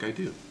 Oh, look, I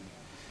do.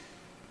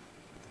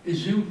 Is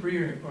Zoom free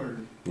or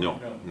No.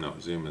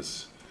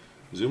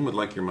 Zoom would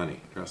like your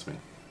money, trust me.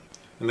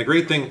 And the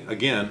great thing,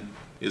 again,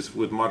 is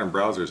with modern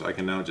browsers, I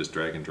can now just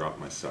drag and drop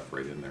my stuff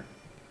right in there.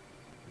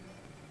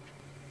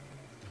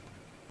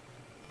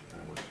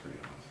 That works pretty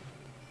awesome.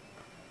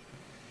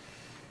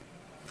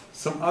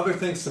 Some other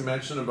things to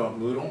mention about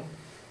Moodle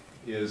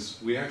is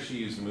we actually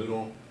use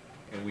Moodle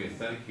and we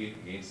authenticate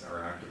against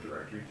our Active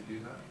Directory to do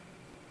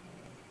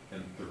that.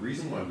 And the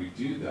reason why we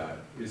do that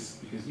is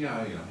because,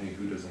 yeah, you know, hey,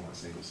 who doesn't want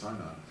single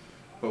sign-on?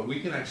 But we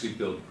can actually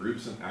build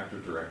groups in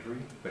Active Directory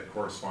that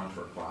correspond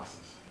to our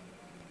classes.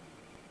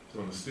 So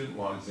when the student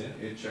logs in,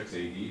 it checks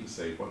AD to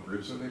say what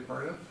groups are they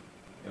part of,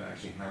 and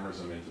actually hammers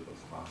them into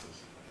those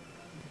classes,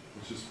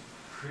 which is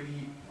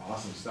pretty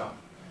awesome stuff.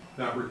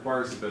 Now it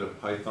requires a bit of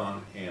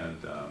Python and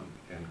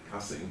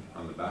cussing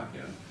on the back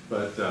end,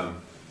 but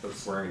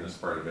swearing is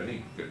part of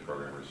any good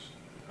programmer's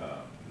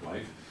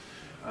life.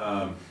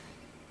 Other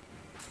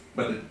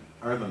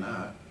than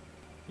that,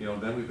 you know,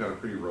 then we've got a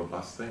pretty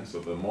robust thing. So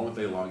the moment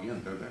they log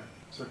in, they're there.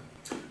 Sir?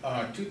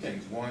 Two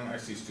things. One, I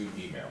see student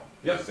email.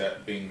 Yep. Is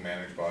that being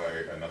managed by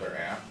another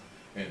app?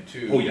 And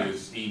two, Oh, yeah.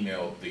 is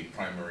email the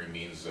primary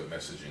means of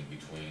messaging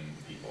between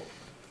people?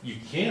 You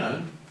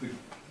can.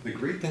 The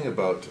great thing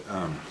about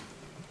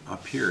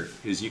up here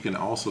is you can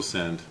also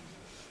send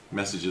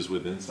messages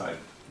with inside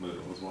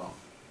Moodle as well.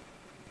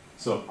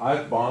 So if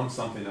I've bombed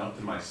something out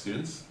to my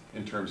students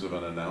in terms of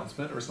an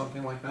announcement or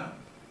something like that,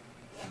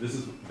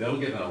 they'll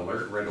get an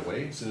alert right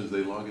away as soon as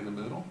they log into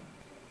Moodle.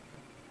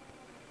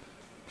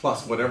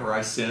 Plus whatever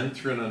I send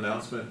through an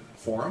announcement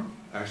forum,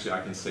 actually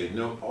I can say,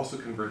 no, also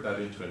convert that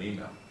into an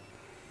email.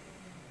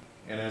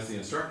 And as the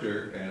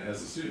instructor and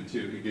as a student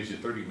too, it gives you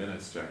 30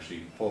 minutes to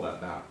actually pull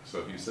that back. So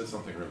if you said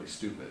something really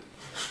stupid,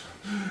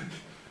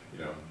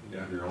 you know, you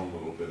have your own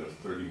little bit of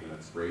 30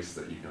 minutes grace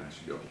that you can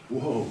actually go,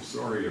 whoa,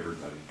 sorry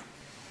everybody.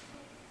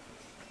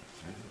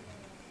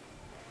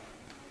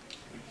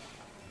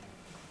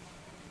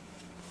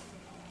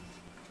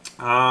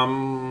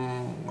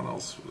 What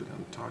else were we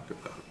going to talk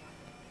about?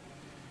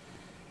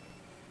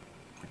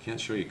 I can't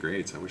show you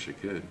grades. I wish I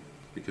could,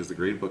 because the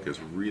grade book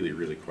is really,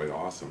 really quite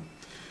awesome.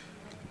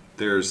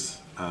 There's,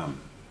 you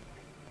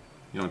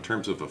know, in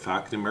terms of a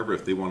faculty member,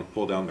 if they want to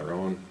pull down their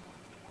own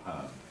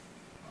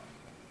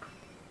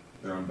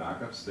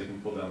backups, they can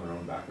pull down their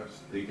own backups.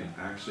 They can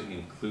actually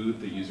include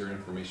the user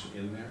information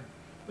in there.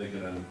 They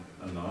can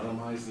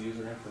anonymize the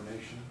user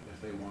information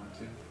if they want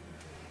to.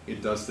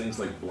 It does things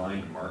like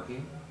blind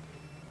marking.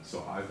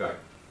 So I've got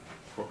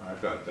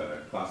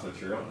class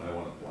material and I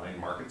want to blind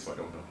mark it so I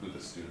don't know who the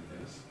student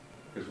is,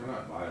 because we're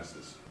not biased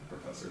as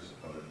professors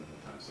other than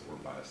the times that we're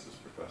biased as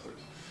professors.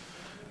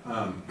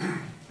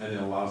 And it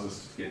allows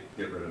us to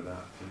get rid of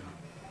that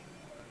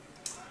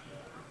too.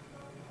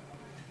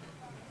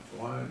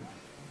 So I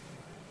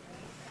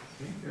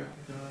think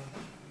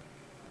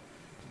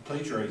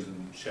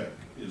Plagiarism check,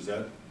 is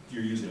that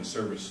you're using a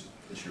service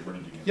that you're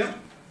running against? yeah,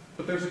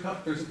 but there's a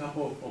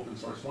couple of open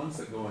source ones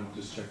that go and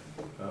just check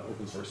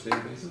open source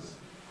databases.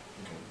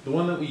 Okay. The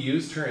one that we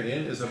use, turn it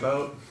in, is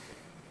about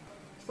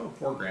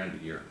 $4 grand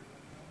a year.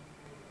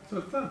 So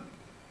it's not,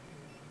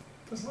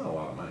 that's not a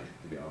lot of money,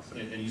 to be honest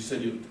with you. And you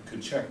said you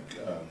could check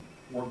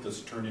work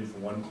that's turned in for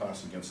one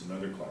class against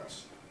another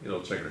class.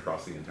 It'll check it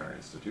across the entire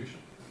institution.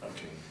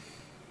 Okay.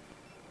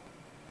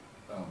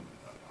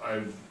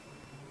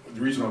 The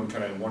reason I'm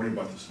kind of wondering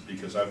about this is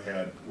because I've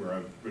had where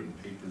I've written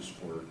papers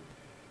for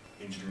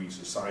engineering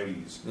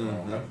societies, and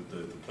I'll have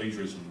the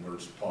plagiarism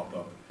alerts pop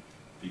up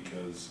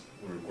because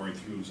when we're going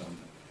through,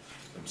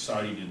 I'm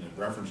citing in the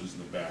references in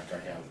the back, I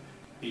have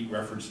 8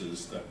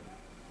 references that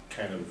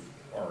kind of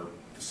are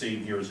the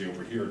same here as they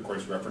over here. Of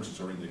course, references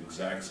are in the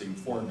exact same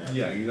format.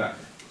 Yeah,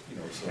 exactly. You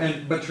know, so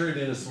But turn it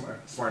in is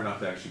smart enough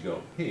to actually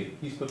go, hey,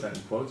 he's put that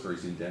in quotes, or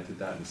he's indented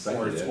that and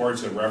cited it, or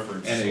it's a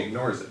reference. and so, it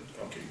ignores it.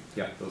 okay.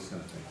 Yeah, those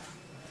kind of things.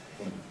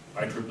 When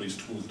IEEE's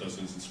tools does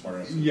isn't smart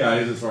enough. Yeah,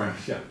 it is smart.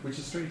 Yeah, which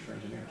is strange for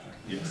engineers. Right?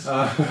 Yes.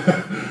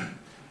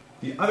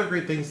 The other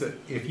great thing is that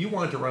if you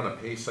want to run a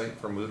pay site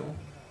for Moodle,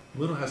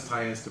 Moodle has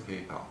tie-ins to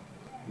PayPal.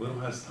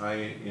 Moodle has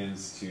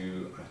tie-ins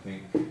to, I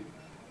think,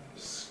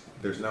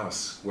 there's now a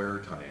Square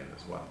tie-in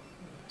as well.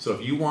 So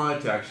if you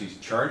wanted to actually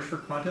charge for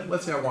content,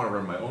 let's say I want to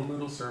run my own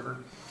Moodle server,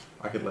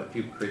 I could let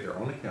people create their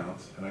own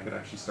accounts, and I could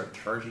actually start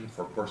charging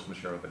for course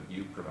material that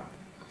you provide.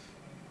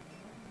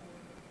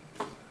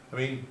 I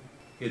mean,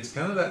 it's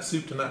kind of that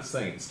soup to nuts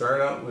thing. It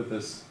started out with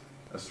this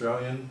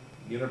Australian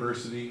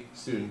university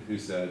student who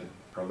said,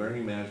 our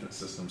learning management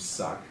systems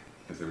suck,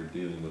 because they were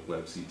dealing with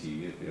WebCT.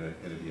 If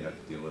you had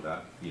to deal with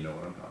that, you know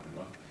what I'm talking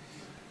about.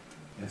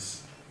 And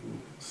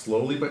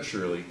slowly but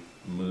surely,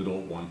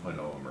 Moodle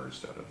 1.0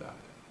 emerged out of that.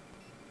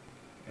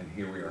 And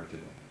here we are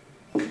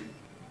today.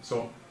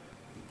 So,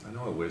 I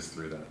know I whizzed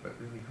through that, but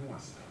really, who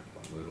wants to talk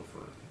about Moodle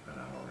for an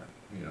hour?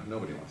 You know,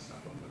 nobody wants to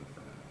talk about Moodle for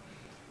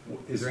an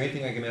hour. Is there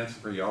anything I can answer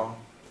for y'all?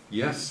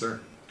 Yes,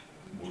 sir.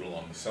 Moodle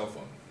on the cell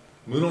phone.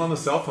 Moodle on the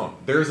cell phone.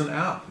 There's an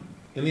app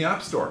in the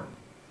App Store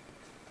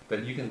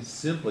that you can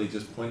simply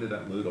just point it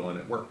at Moodle and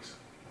it works.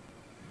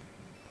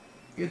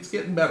 It's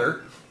getting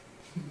better.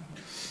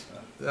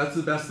 That's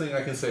the best thing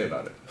I can say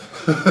about it.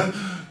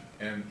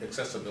 And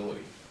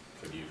accessibility.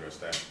 Could you address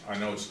that? I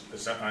know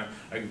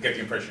I get the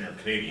impression you're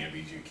Canadian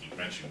because you keep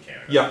mentioning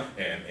Canada. Yeah.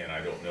 And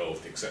I don't know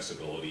if the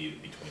accessibility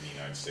between the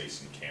United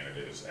States and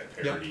Canada is at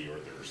parity or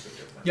there's a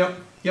difference.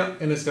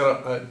 Yep, and it's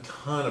got a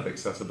ton of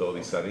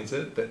accessibility settings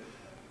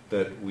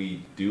that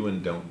we do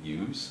and don't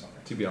use,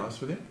 to be honest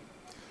with you.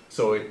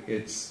 So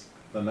it's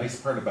the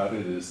nice part about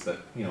it is that,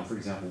 you know, for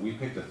example, we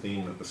picked a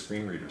theme that the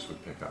screen readers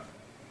would pick up.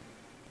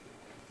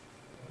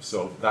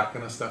 So that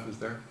kind of stuff is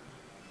there.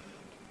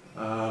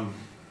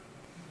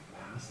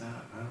 Past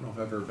that, I don't know if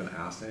I've ever been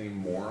asked any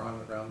more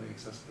around the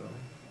accessibility.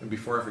 And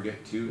before I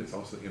forget too, it's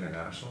also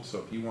international. So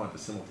if you want to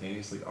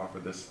simultaneously offer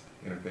this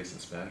interface in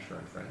Spanish or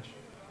in French,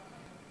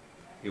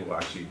 it will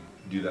actually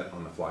do that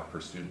on the fly per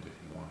student if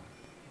you want.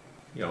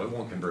 You know, it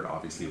won't convert,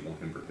 obviously it won't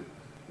convert it,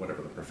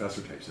 whatever the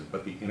professor types in,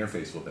 but the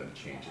interface will then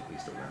change at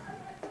least around.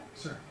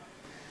 Sir.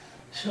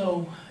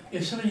 So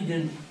if somebody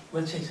didn't,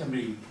 let's say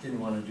somebody didn't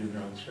want to do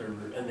their own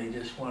server and they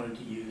just wanted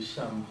to use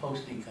some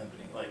hosting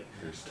company, like,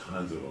 There's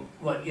tons of them.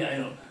 what, yeah, I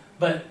know.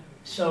 But,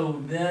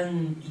 so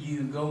then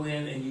you go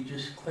in and you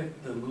just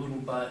click the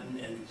Moodle button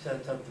and it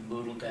sets up the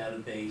Moodle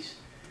database.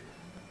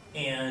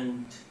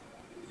 And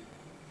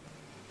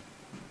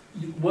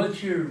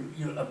what's your,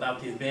 you know,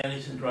 about the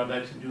advantages and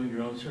drawbacks of doing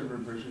your own server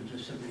versus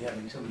just simply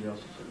having somebody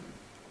else's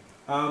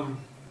server?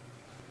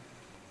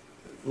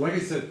 Like I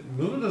said,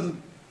 Moodle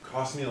doesn't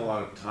cost me a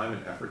lot of time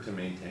and effort to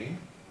maintain.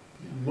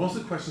 Most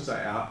of the questions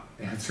I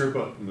answer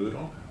about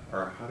Moodle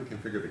are how to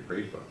configure the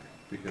gradebook,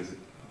 because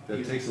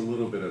that takes a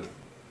little bit of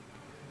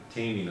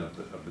taming of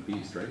the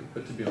beast, right?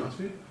 But to be honest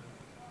with you,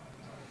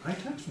 I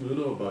touch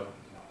Moodle about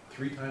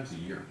 3 times a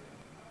year.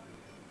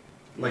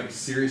 Like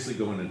seriously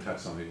go in and touch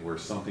something where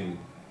something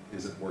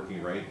isn't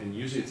working right, and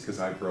usually it's because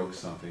I broke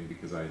something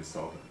because I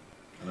installed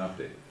an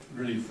update.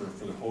 Really for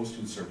the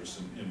hosting service,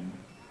 and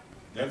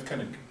that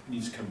kind of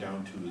needs to come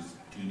down to is,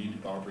 do you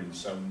need to operate in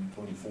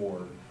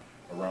 724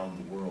 around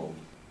the world?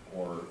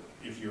 Or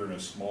if you're in a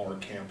smaller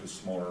campus,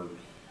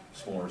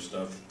 smaller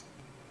stuff,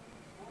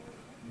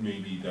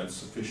 maybe that's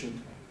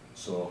sufficient.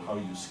 So how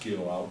you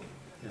scale out,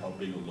 how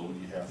big a load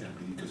you have to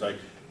be. Because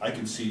I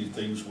can see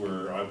things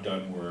where I've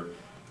done where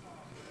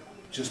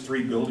just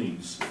 3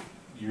 buildings,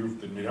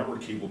 the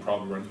network cable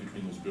probably runs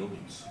between those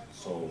buildings.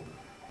 So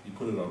you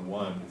put it on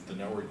one, if the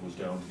network goes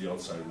down to the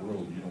outside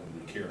world, you don't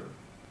really care.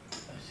 I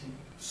see.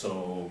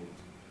 So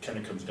kind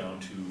of comes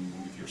down to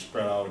if you're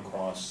spread out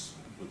across,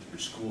 with your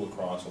school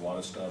across a lot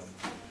of stuff,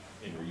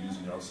 and you're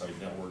using outside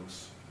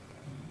networks,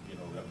 you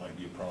know, that might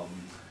be a problem.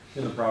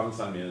 In the province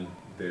I'm in,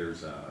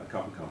 there's a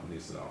couple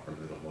companies that offer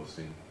Moodle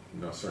hosting.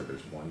 No, sorry,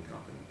 there's one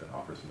company that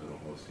offers Moodle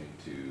hosting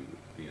to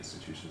the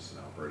institutions in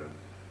Alberta.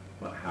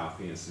 About half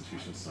the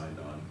institutions signed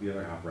on, the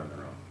other half run their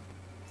own.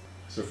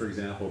 So for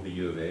example, the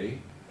U of A,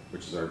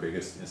 which is our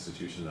biggest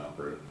institution in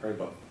Alberta, probably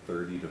about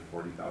 30 to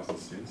 40,000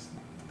 students,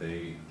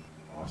 they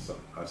also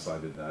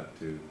cited that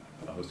to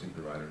a hosting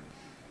provider.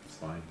 It's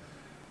fine.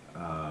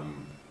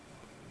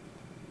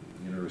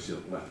 University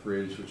of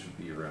Lethbridge, which would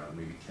be around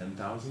maybe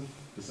 10,000,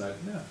 decided,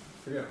 yeah,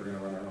 forget it, we're going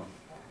to run our own.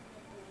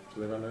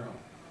 So they run their own.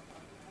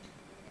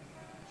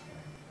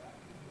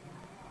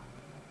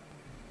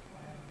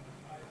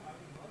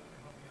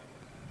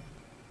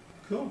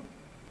 Cool.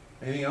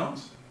 Anything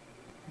else?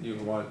 You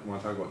want to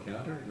talk about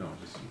Canada? No,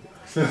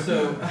 just.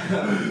 So,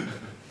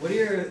 what are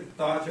your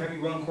thoughts, or have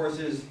you run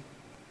courses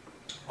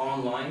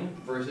online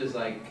versus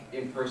like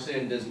in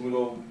person? Does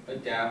Moodle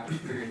adapt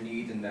for your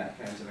needs and that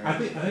kind of scenario? I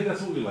think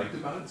that's what we liked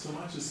about it so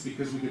much, is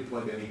because we could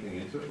plug anything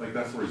into it. Like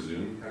that's where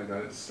Zoom kind of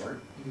got its start.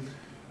 Mm-hmm.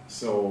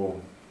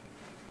 So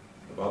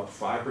about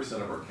 5%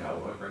 of our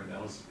catalog right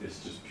now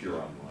is just pure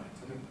online.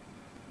 Okay.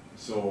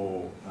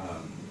 So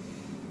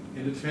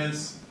and it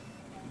depends.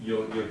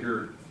 You'll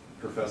hear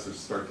professors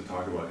start to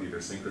talk about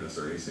either synchronous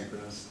or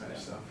asynchronous type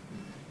stuff.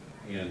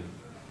 And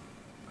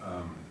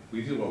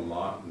we do a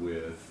lot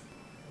with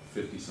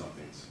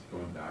 50-somethings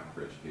going back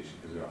for education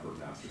because we offer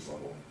master's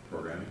level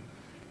programming,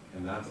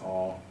 and that's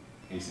all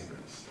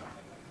asynchronous stuff.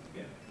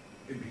 Yeah.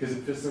 Because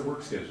it fits their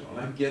work schedule,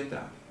 and I get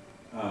that.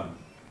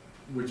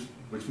 Which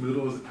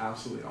Moodle is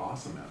absolutely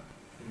awesome at.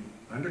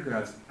 Mm-hmm.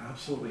 Undergrads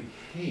absolutely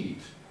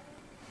hate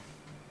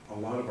a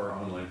lot of our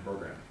online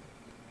programming.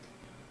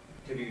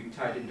 Have you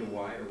tied into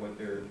why or what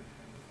they're?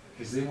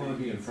 Because they want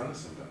to be in front of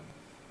somebody.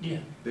 Yeah.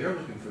 They are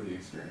looking for the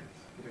experience.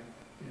 Okay.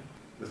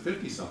 The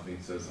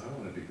 50-something says, I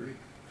want a degree.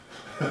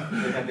 They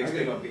have to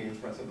explain about being in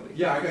front of somebody.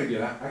 Yeah, I gotta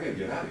get out of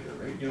here,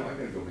 right? You know, I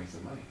gotta go make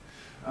some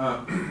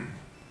money.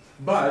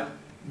 But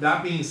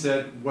that being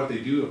said, what they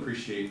do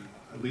appreciate,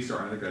 at least our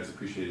undergrads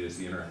appreciate, is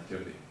the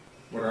interactivity.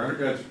 What our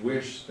undergrads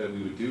wish that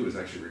we would do is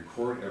actually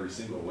record every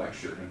single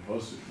lecture and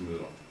post it to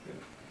Moodle.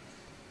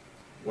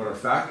 What our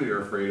faculty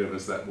are afraid of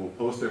is that we'll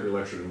post every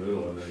lecture to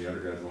Moodle and then the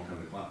undergrads won't come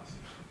to class.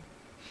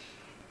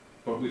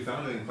 But we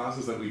found that in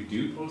classes that we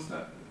do post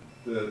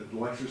the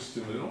lectures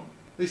to Moodle,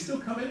 they still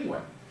come anyway.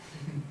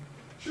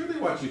 Sure, they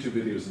watch YouTube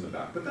videos in the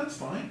back, but that's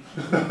fine.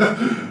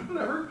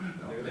 Whatever.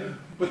 No.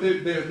 But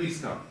they at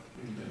least come.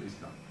 They at least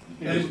come.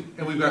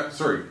 And we've got,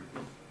 sorry,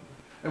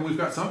 And we've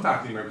got some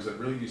faculty members that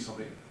really do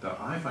something that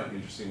I find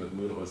interesting with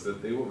Moodle is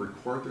that they will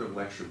record their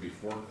lecture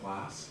before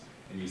class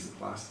and use the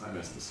class time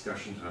as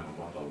discussion time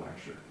about the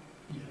lecture.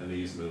 And they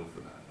use Moodle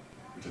for that,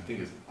 which I think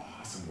is an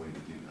awesome way to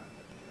do that.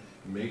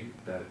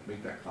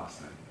 Make that class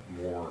time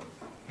more,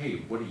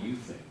 hey, what do you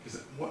think?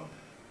 Because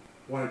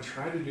what I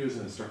try to do as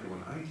an instructor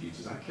when I teach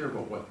is I care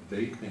about what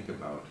they think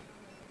about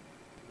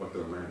what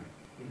they're learning.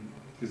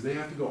 Because they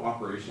have to go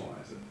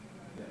operationalize it.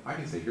 I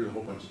can say, here's a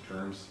whole bunch of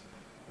terms,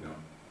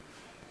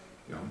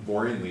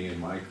 boringly in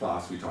my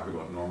class we talk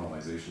about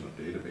normalization of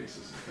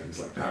databases and things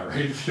like that,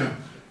 right? And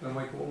I'm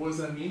like, well, what does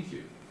that mean to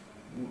you?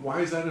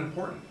 Why is that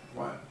important?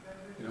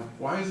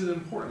 Why is it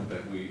important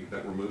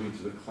that we're moving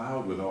to the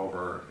cloud with all of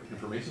our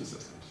information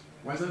systems?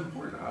 Why is that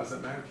important? How does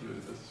that matter to you as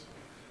a business?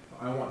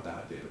 I want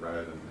that data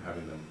rather than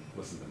having them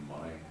listen to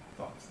my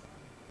thoughts.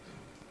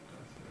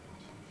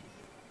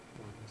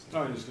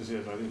 I was just gonna say,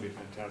 I think it'd be a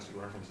fantastic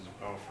reference as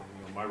well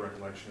from my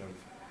recollection of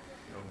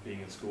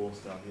being in school and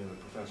stuff. The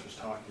professor's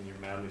talking, you're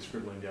madly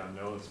scribbling down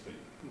notes, but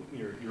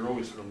you're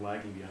always sort of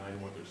lagging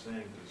behind what they're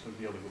saying. So to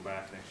be able to go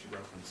back and actually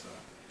reference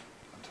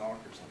a talk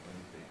or something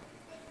would be.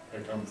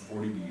 Heck, I'm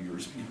 40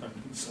 years behind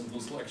in some of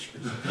those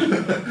lectures.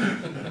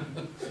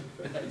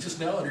 I just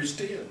now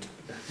understand.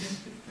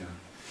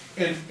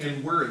 Yeah.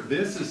 And where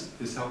this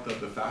is helped out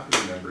the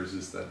faculty members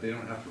is that they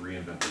don't have to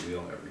reinvent the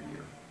wheel every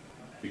year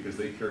because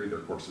they carry their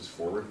courses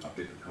forward,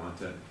 update the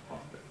content,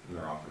 and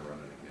they're off and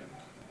running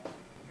again.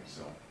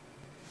 So,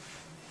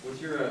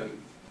 what's your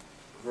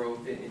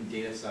growth in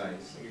data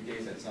size, your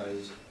data set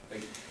size?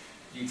 Like,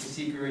 do you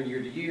see it growing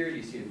year to year? Do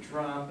you see it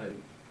drop?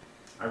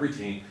 I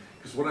retain,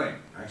 because what I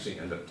actually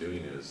end up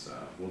doing is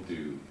we'll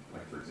do,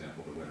 like for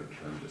example, the winter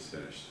term just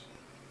finished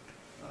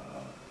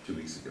 2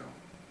 weeks ago.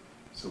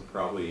 So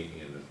probably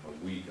in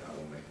a week I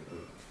will make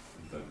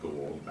the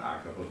goal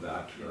backup of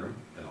that term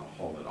and I'll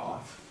haul it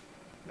off.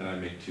 And I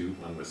make two,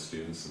 one with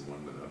students and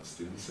one without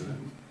students in it,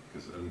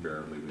 because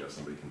invariably we have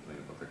somebody complain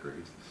about their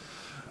grades.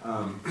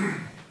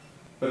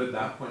 But at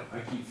that point, I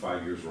keep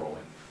 5 years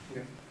rolling.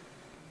 Okay.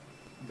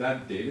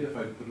 That data, if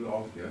I put it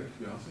all together,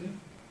 to be honest with you,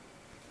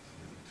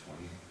 it's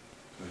maybe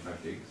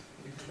 25 gigs.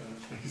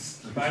 It's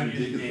 5 years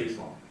ridiculously data.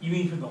 small. You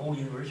mean for the whole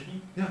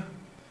university? Yeah.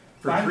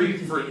 5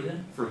 years of data?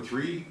 For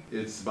three,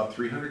 it's about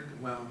 300,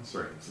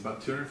 it's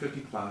about 250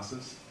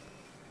 classes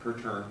per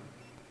term.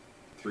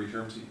 3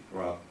 terms,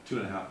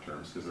 2.5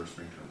 terms, because their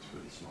spring terms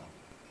really small,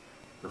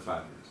 for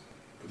 5 years.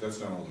 But that's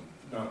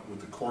not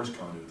with the course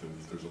content,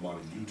 there's a lot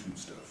of YouTube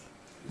stuff.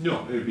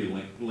 No, it would be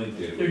linked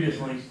data. They're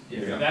just links,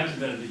 Yeah. that's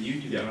better than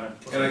YouTube. Yeah.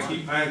 Right? And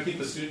I keep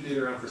the student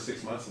data around for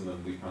 6 months and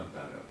then we punt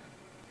that out.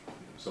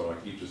 So I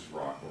keep just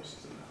raw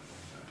courses in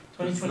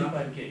that.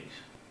 25 gigs.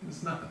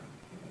 It's nothing.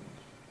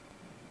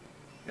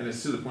 And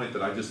it's to the point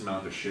that I just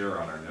mount a share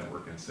on our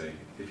network and say,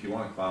 if you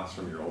want a class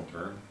from your old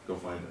term, go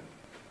find it.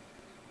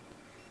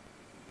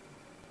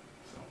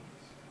 So,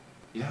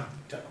 yeah.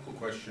 Technical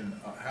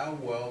question, how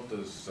well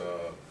does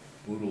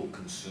Moodle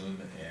consume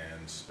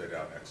and spit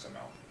out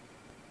XML?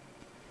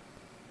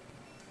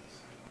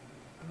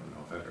 I don't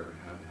know if I've ever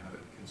had to have it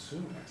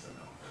consume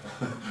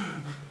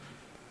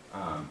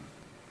XML.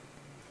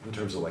 In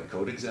terms of like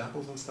code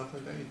examples and stuff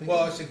like that, you think?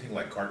 Well, I was thinking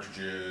like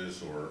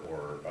cartridges or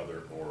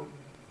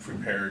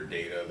prepared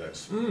data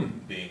that's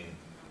being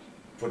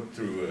put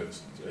through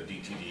a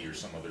DTD or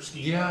some other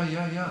schema.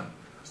 Yeah.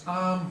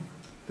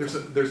 There's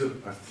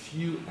a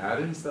few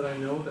add-ins that I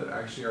know that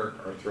actually are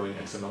throwing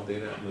XML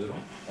data at Moodle.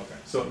 Okay.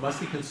 So it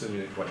must be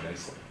consuming it quite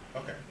nicely.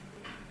 Okay.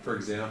 For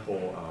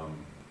example,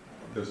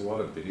 there's a lot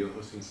of video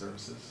hosting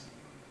services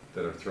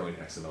that are throwing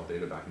XML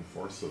data back and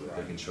forth so that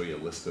they can show you a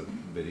list of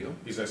video.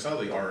 Because I saw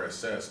the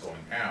RSS going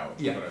out,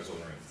 Yeah. but I was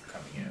wondering if it's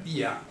coming in.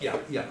 Yeah.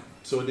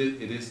 So it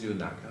is doing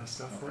that kind of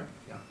stuff for it.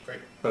 Yeah. Great.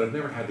 But I've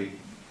never had to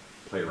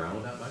play around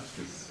with that much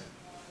because,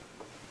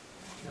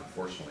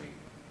 fortunately,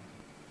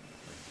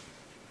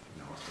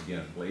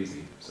 again,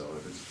 lazy. So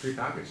if it's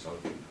prepackaged,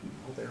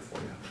 I'll there for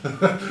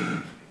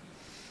you.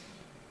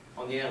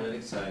 On the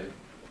analytics side,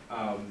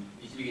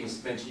 you can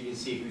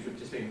see who's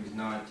participating, who's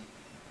not.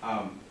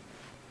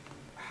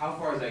 How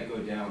far does that go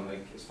down?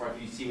 Like, as far as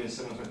you see when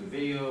someone starts the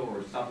video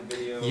or stop the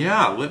video?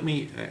 Yeah, let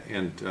me,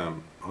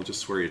 I'll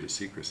just swear you to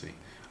secrecy.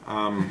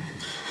 No,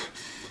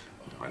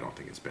 I don't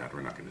think it's bad.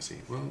 We're not going to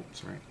see, we're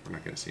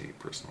not going to see any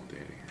personal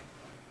data here.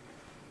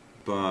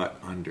 But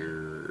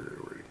under,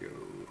 where to go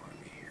on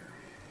me here?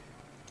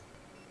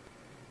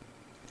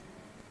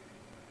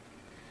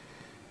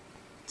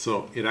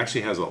 So it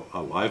actually has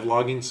a live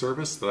logging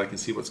service that I can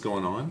see what's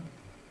going on.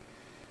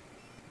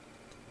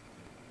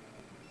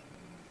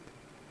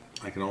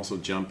 I can also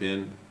jump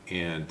in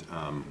and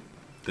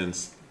then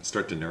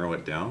start to narrow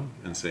it down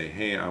and say,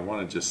 hey, I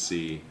want to just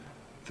see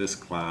this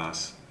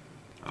class,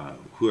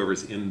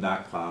 whoever's in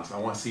that class, I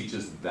want to see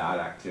just that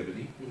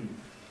activity. Mm-hmm.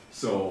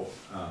 So,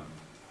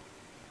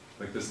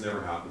 like this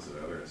never happens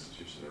at other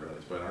institutions, I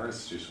realize, but in our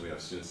institution we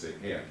have students say,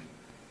 hey,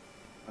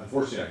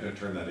 unfortunately I couldn't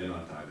turn that in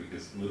on time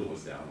because Moodle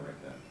was down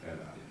right then.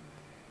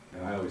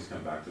 And I always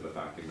come back to the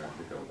fact that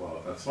America go,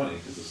 well, that's funny,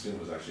 because the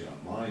student was actually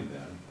online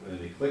then, and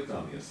then they clicked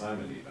on the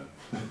assignment even,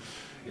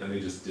 and they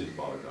just didn't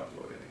bother to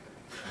upload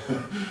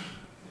anything.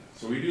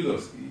 So we do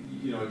those,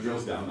 you know, it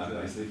drills down that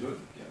nicely to it.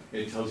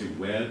 It tells you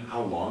when,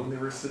 how long they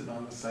were sitting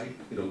on the site.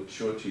 It'll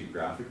show it to you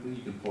graphically.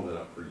 You can pull that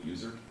up per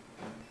user.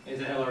 Is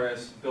the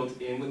LRS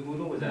built in with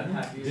Moodle? Was that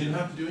have you? Didn't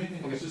have to do anything,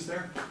 it was Okay. just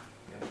there.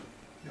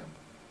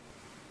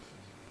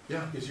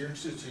 Yeah. Is your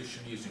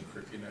institution using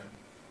Curriculum?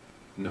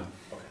 No.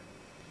 Okay.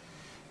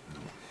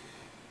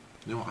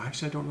 No,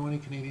 actually, I don't know any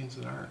Canadians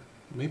that are.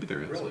 Maybe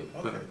there is. Really?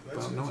 But Okay, I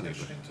that's don't know anybody.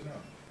 interesting to know.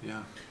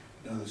 Yeah.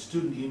 Now, the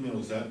student email,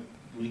 is that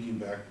linking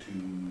back to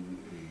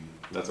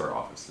That's our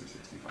Office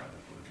 365 a,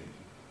 application.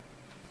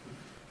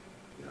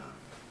 Yeah.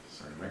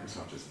 Sorry,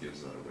 Microsoft just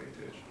gives that away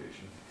to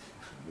education.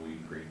 We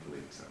gratefully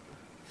accept it.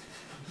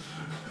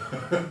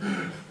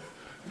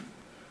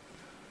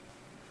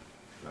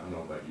 I don't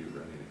know about you,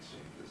 running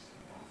Exchange is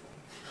awful.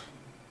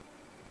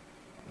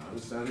 Not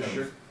as bad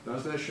as not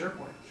as bad as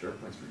SharePoint.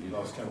 SharePoint's for you. I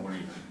was kind of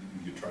wondering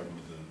if you tried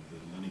with the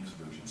Linux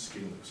version,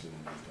 Scalix, one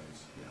of those guys.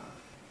 Yeah.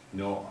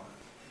 No,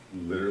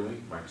 literally,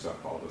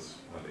 Microsoft called us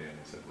one day and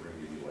they said, we're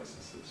gonna give you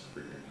licenses for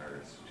your entire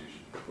institution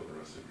for the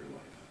rest of your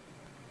life.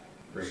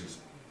 Great,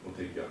 we'll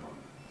take you up on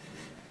that.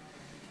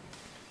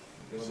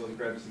 It was those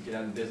graduates to get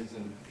out of business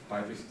and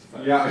buy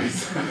 365. Yeah,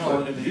 exactly.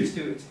 Well, and used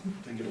to it.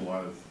 They get a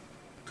lot of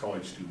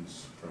college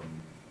students from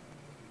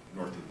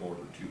north of the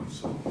border too,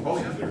 so Oh,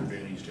 yeah. it's their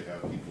advantage to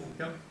have people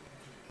Yep.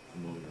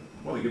 familiar.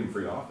 Well, they give them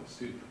free Office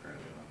too,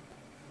 apparently.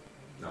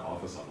 Now,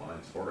 Office Online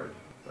is for it,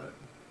 but,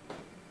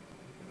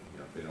 you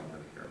know, they don't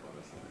really care about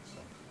us, so.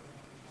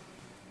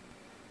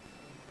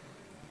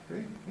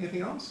 Great,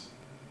 anything else?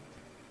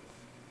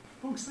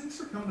 Folks, thanks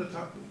for coming to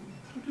talk,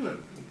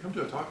 come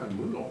to a talk on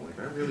Moodle, like,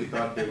 I really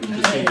thought they would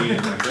just be me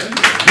and my friend.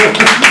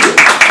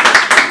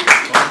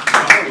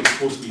 I was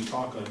supposed to be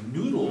talk on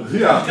Noodle.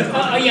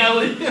 Yeah. Yeah,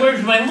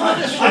 where's my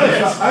lunch?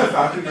 I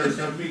thought you were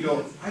going to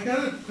go, I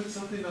gotta put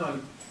something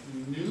on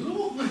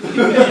Noodle?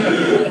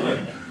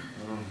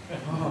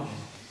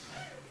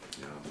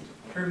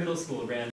 Her middle school ran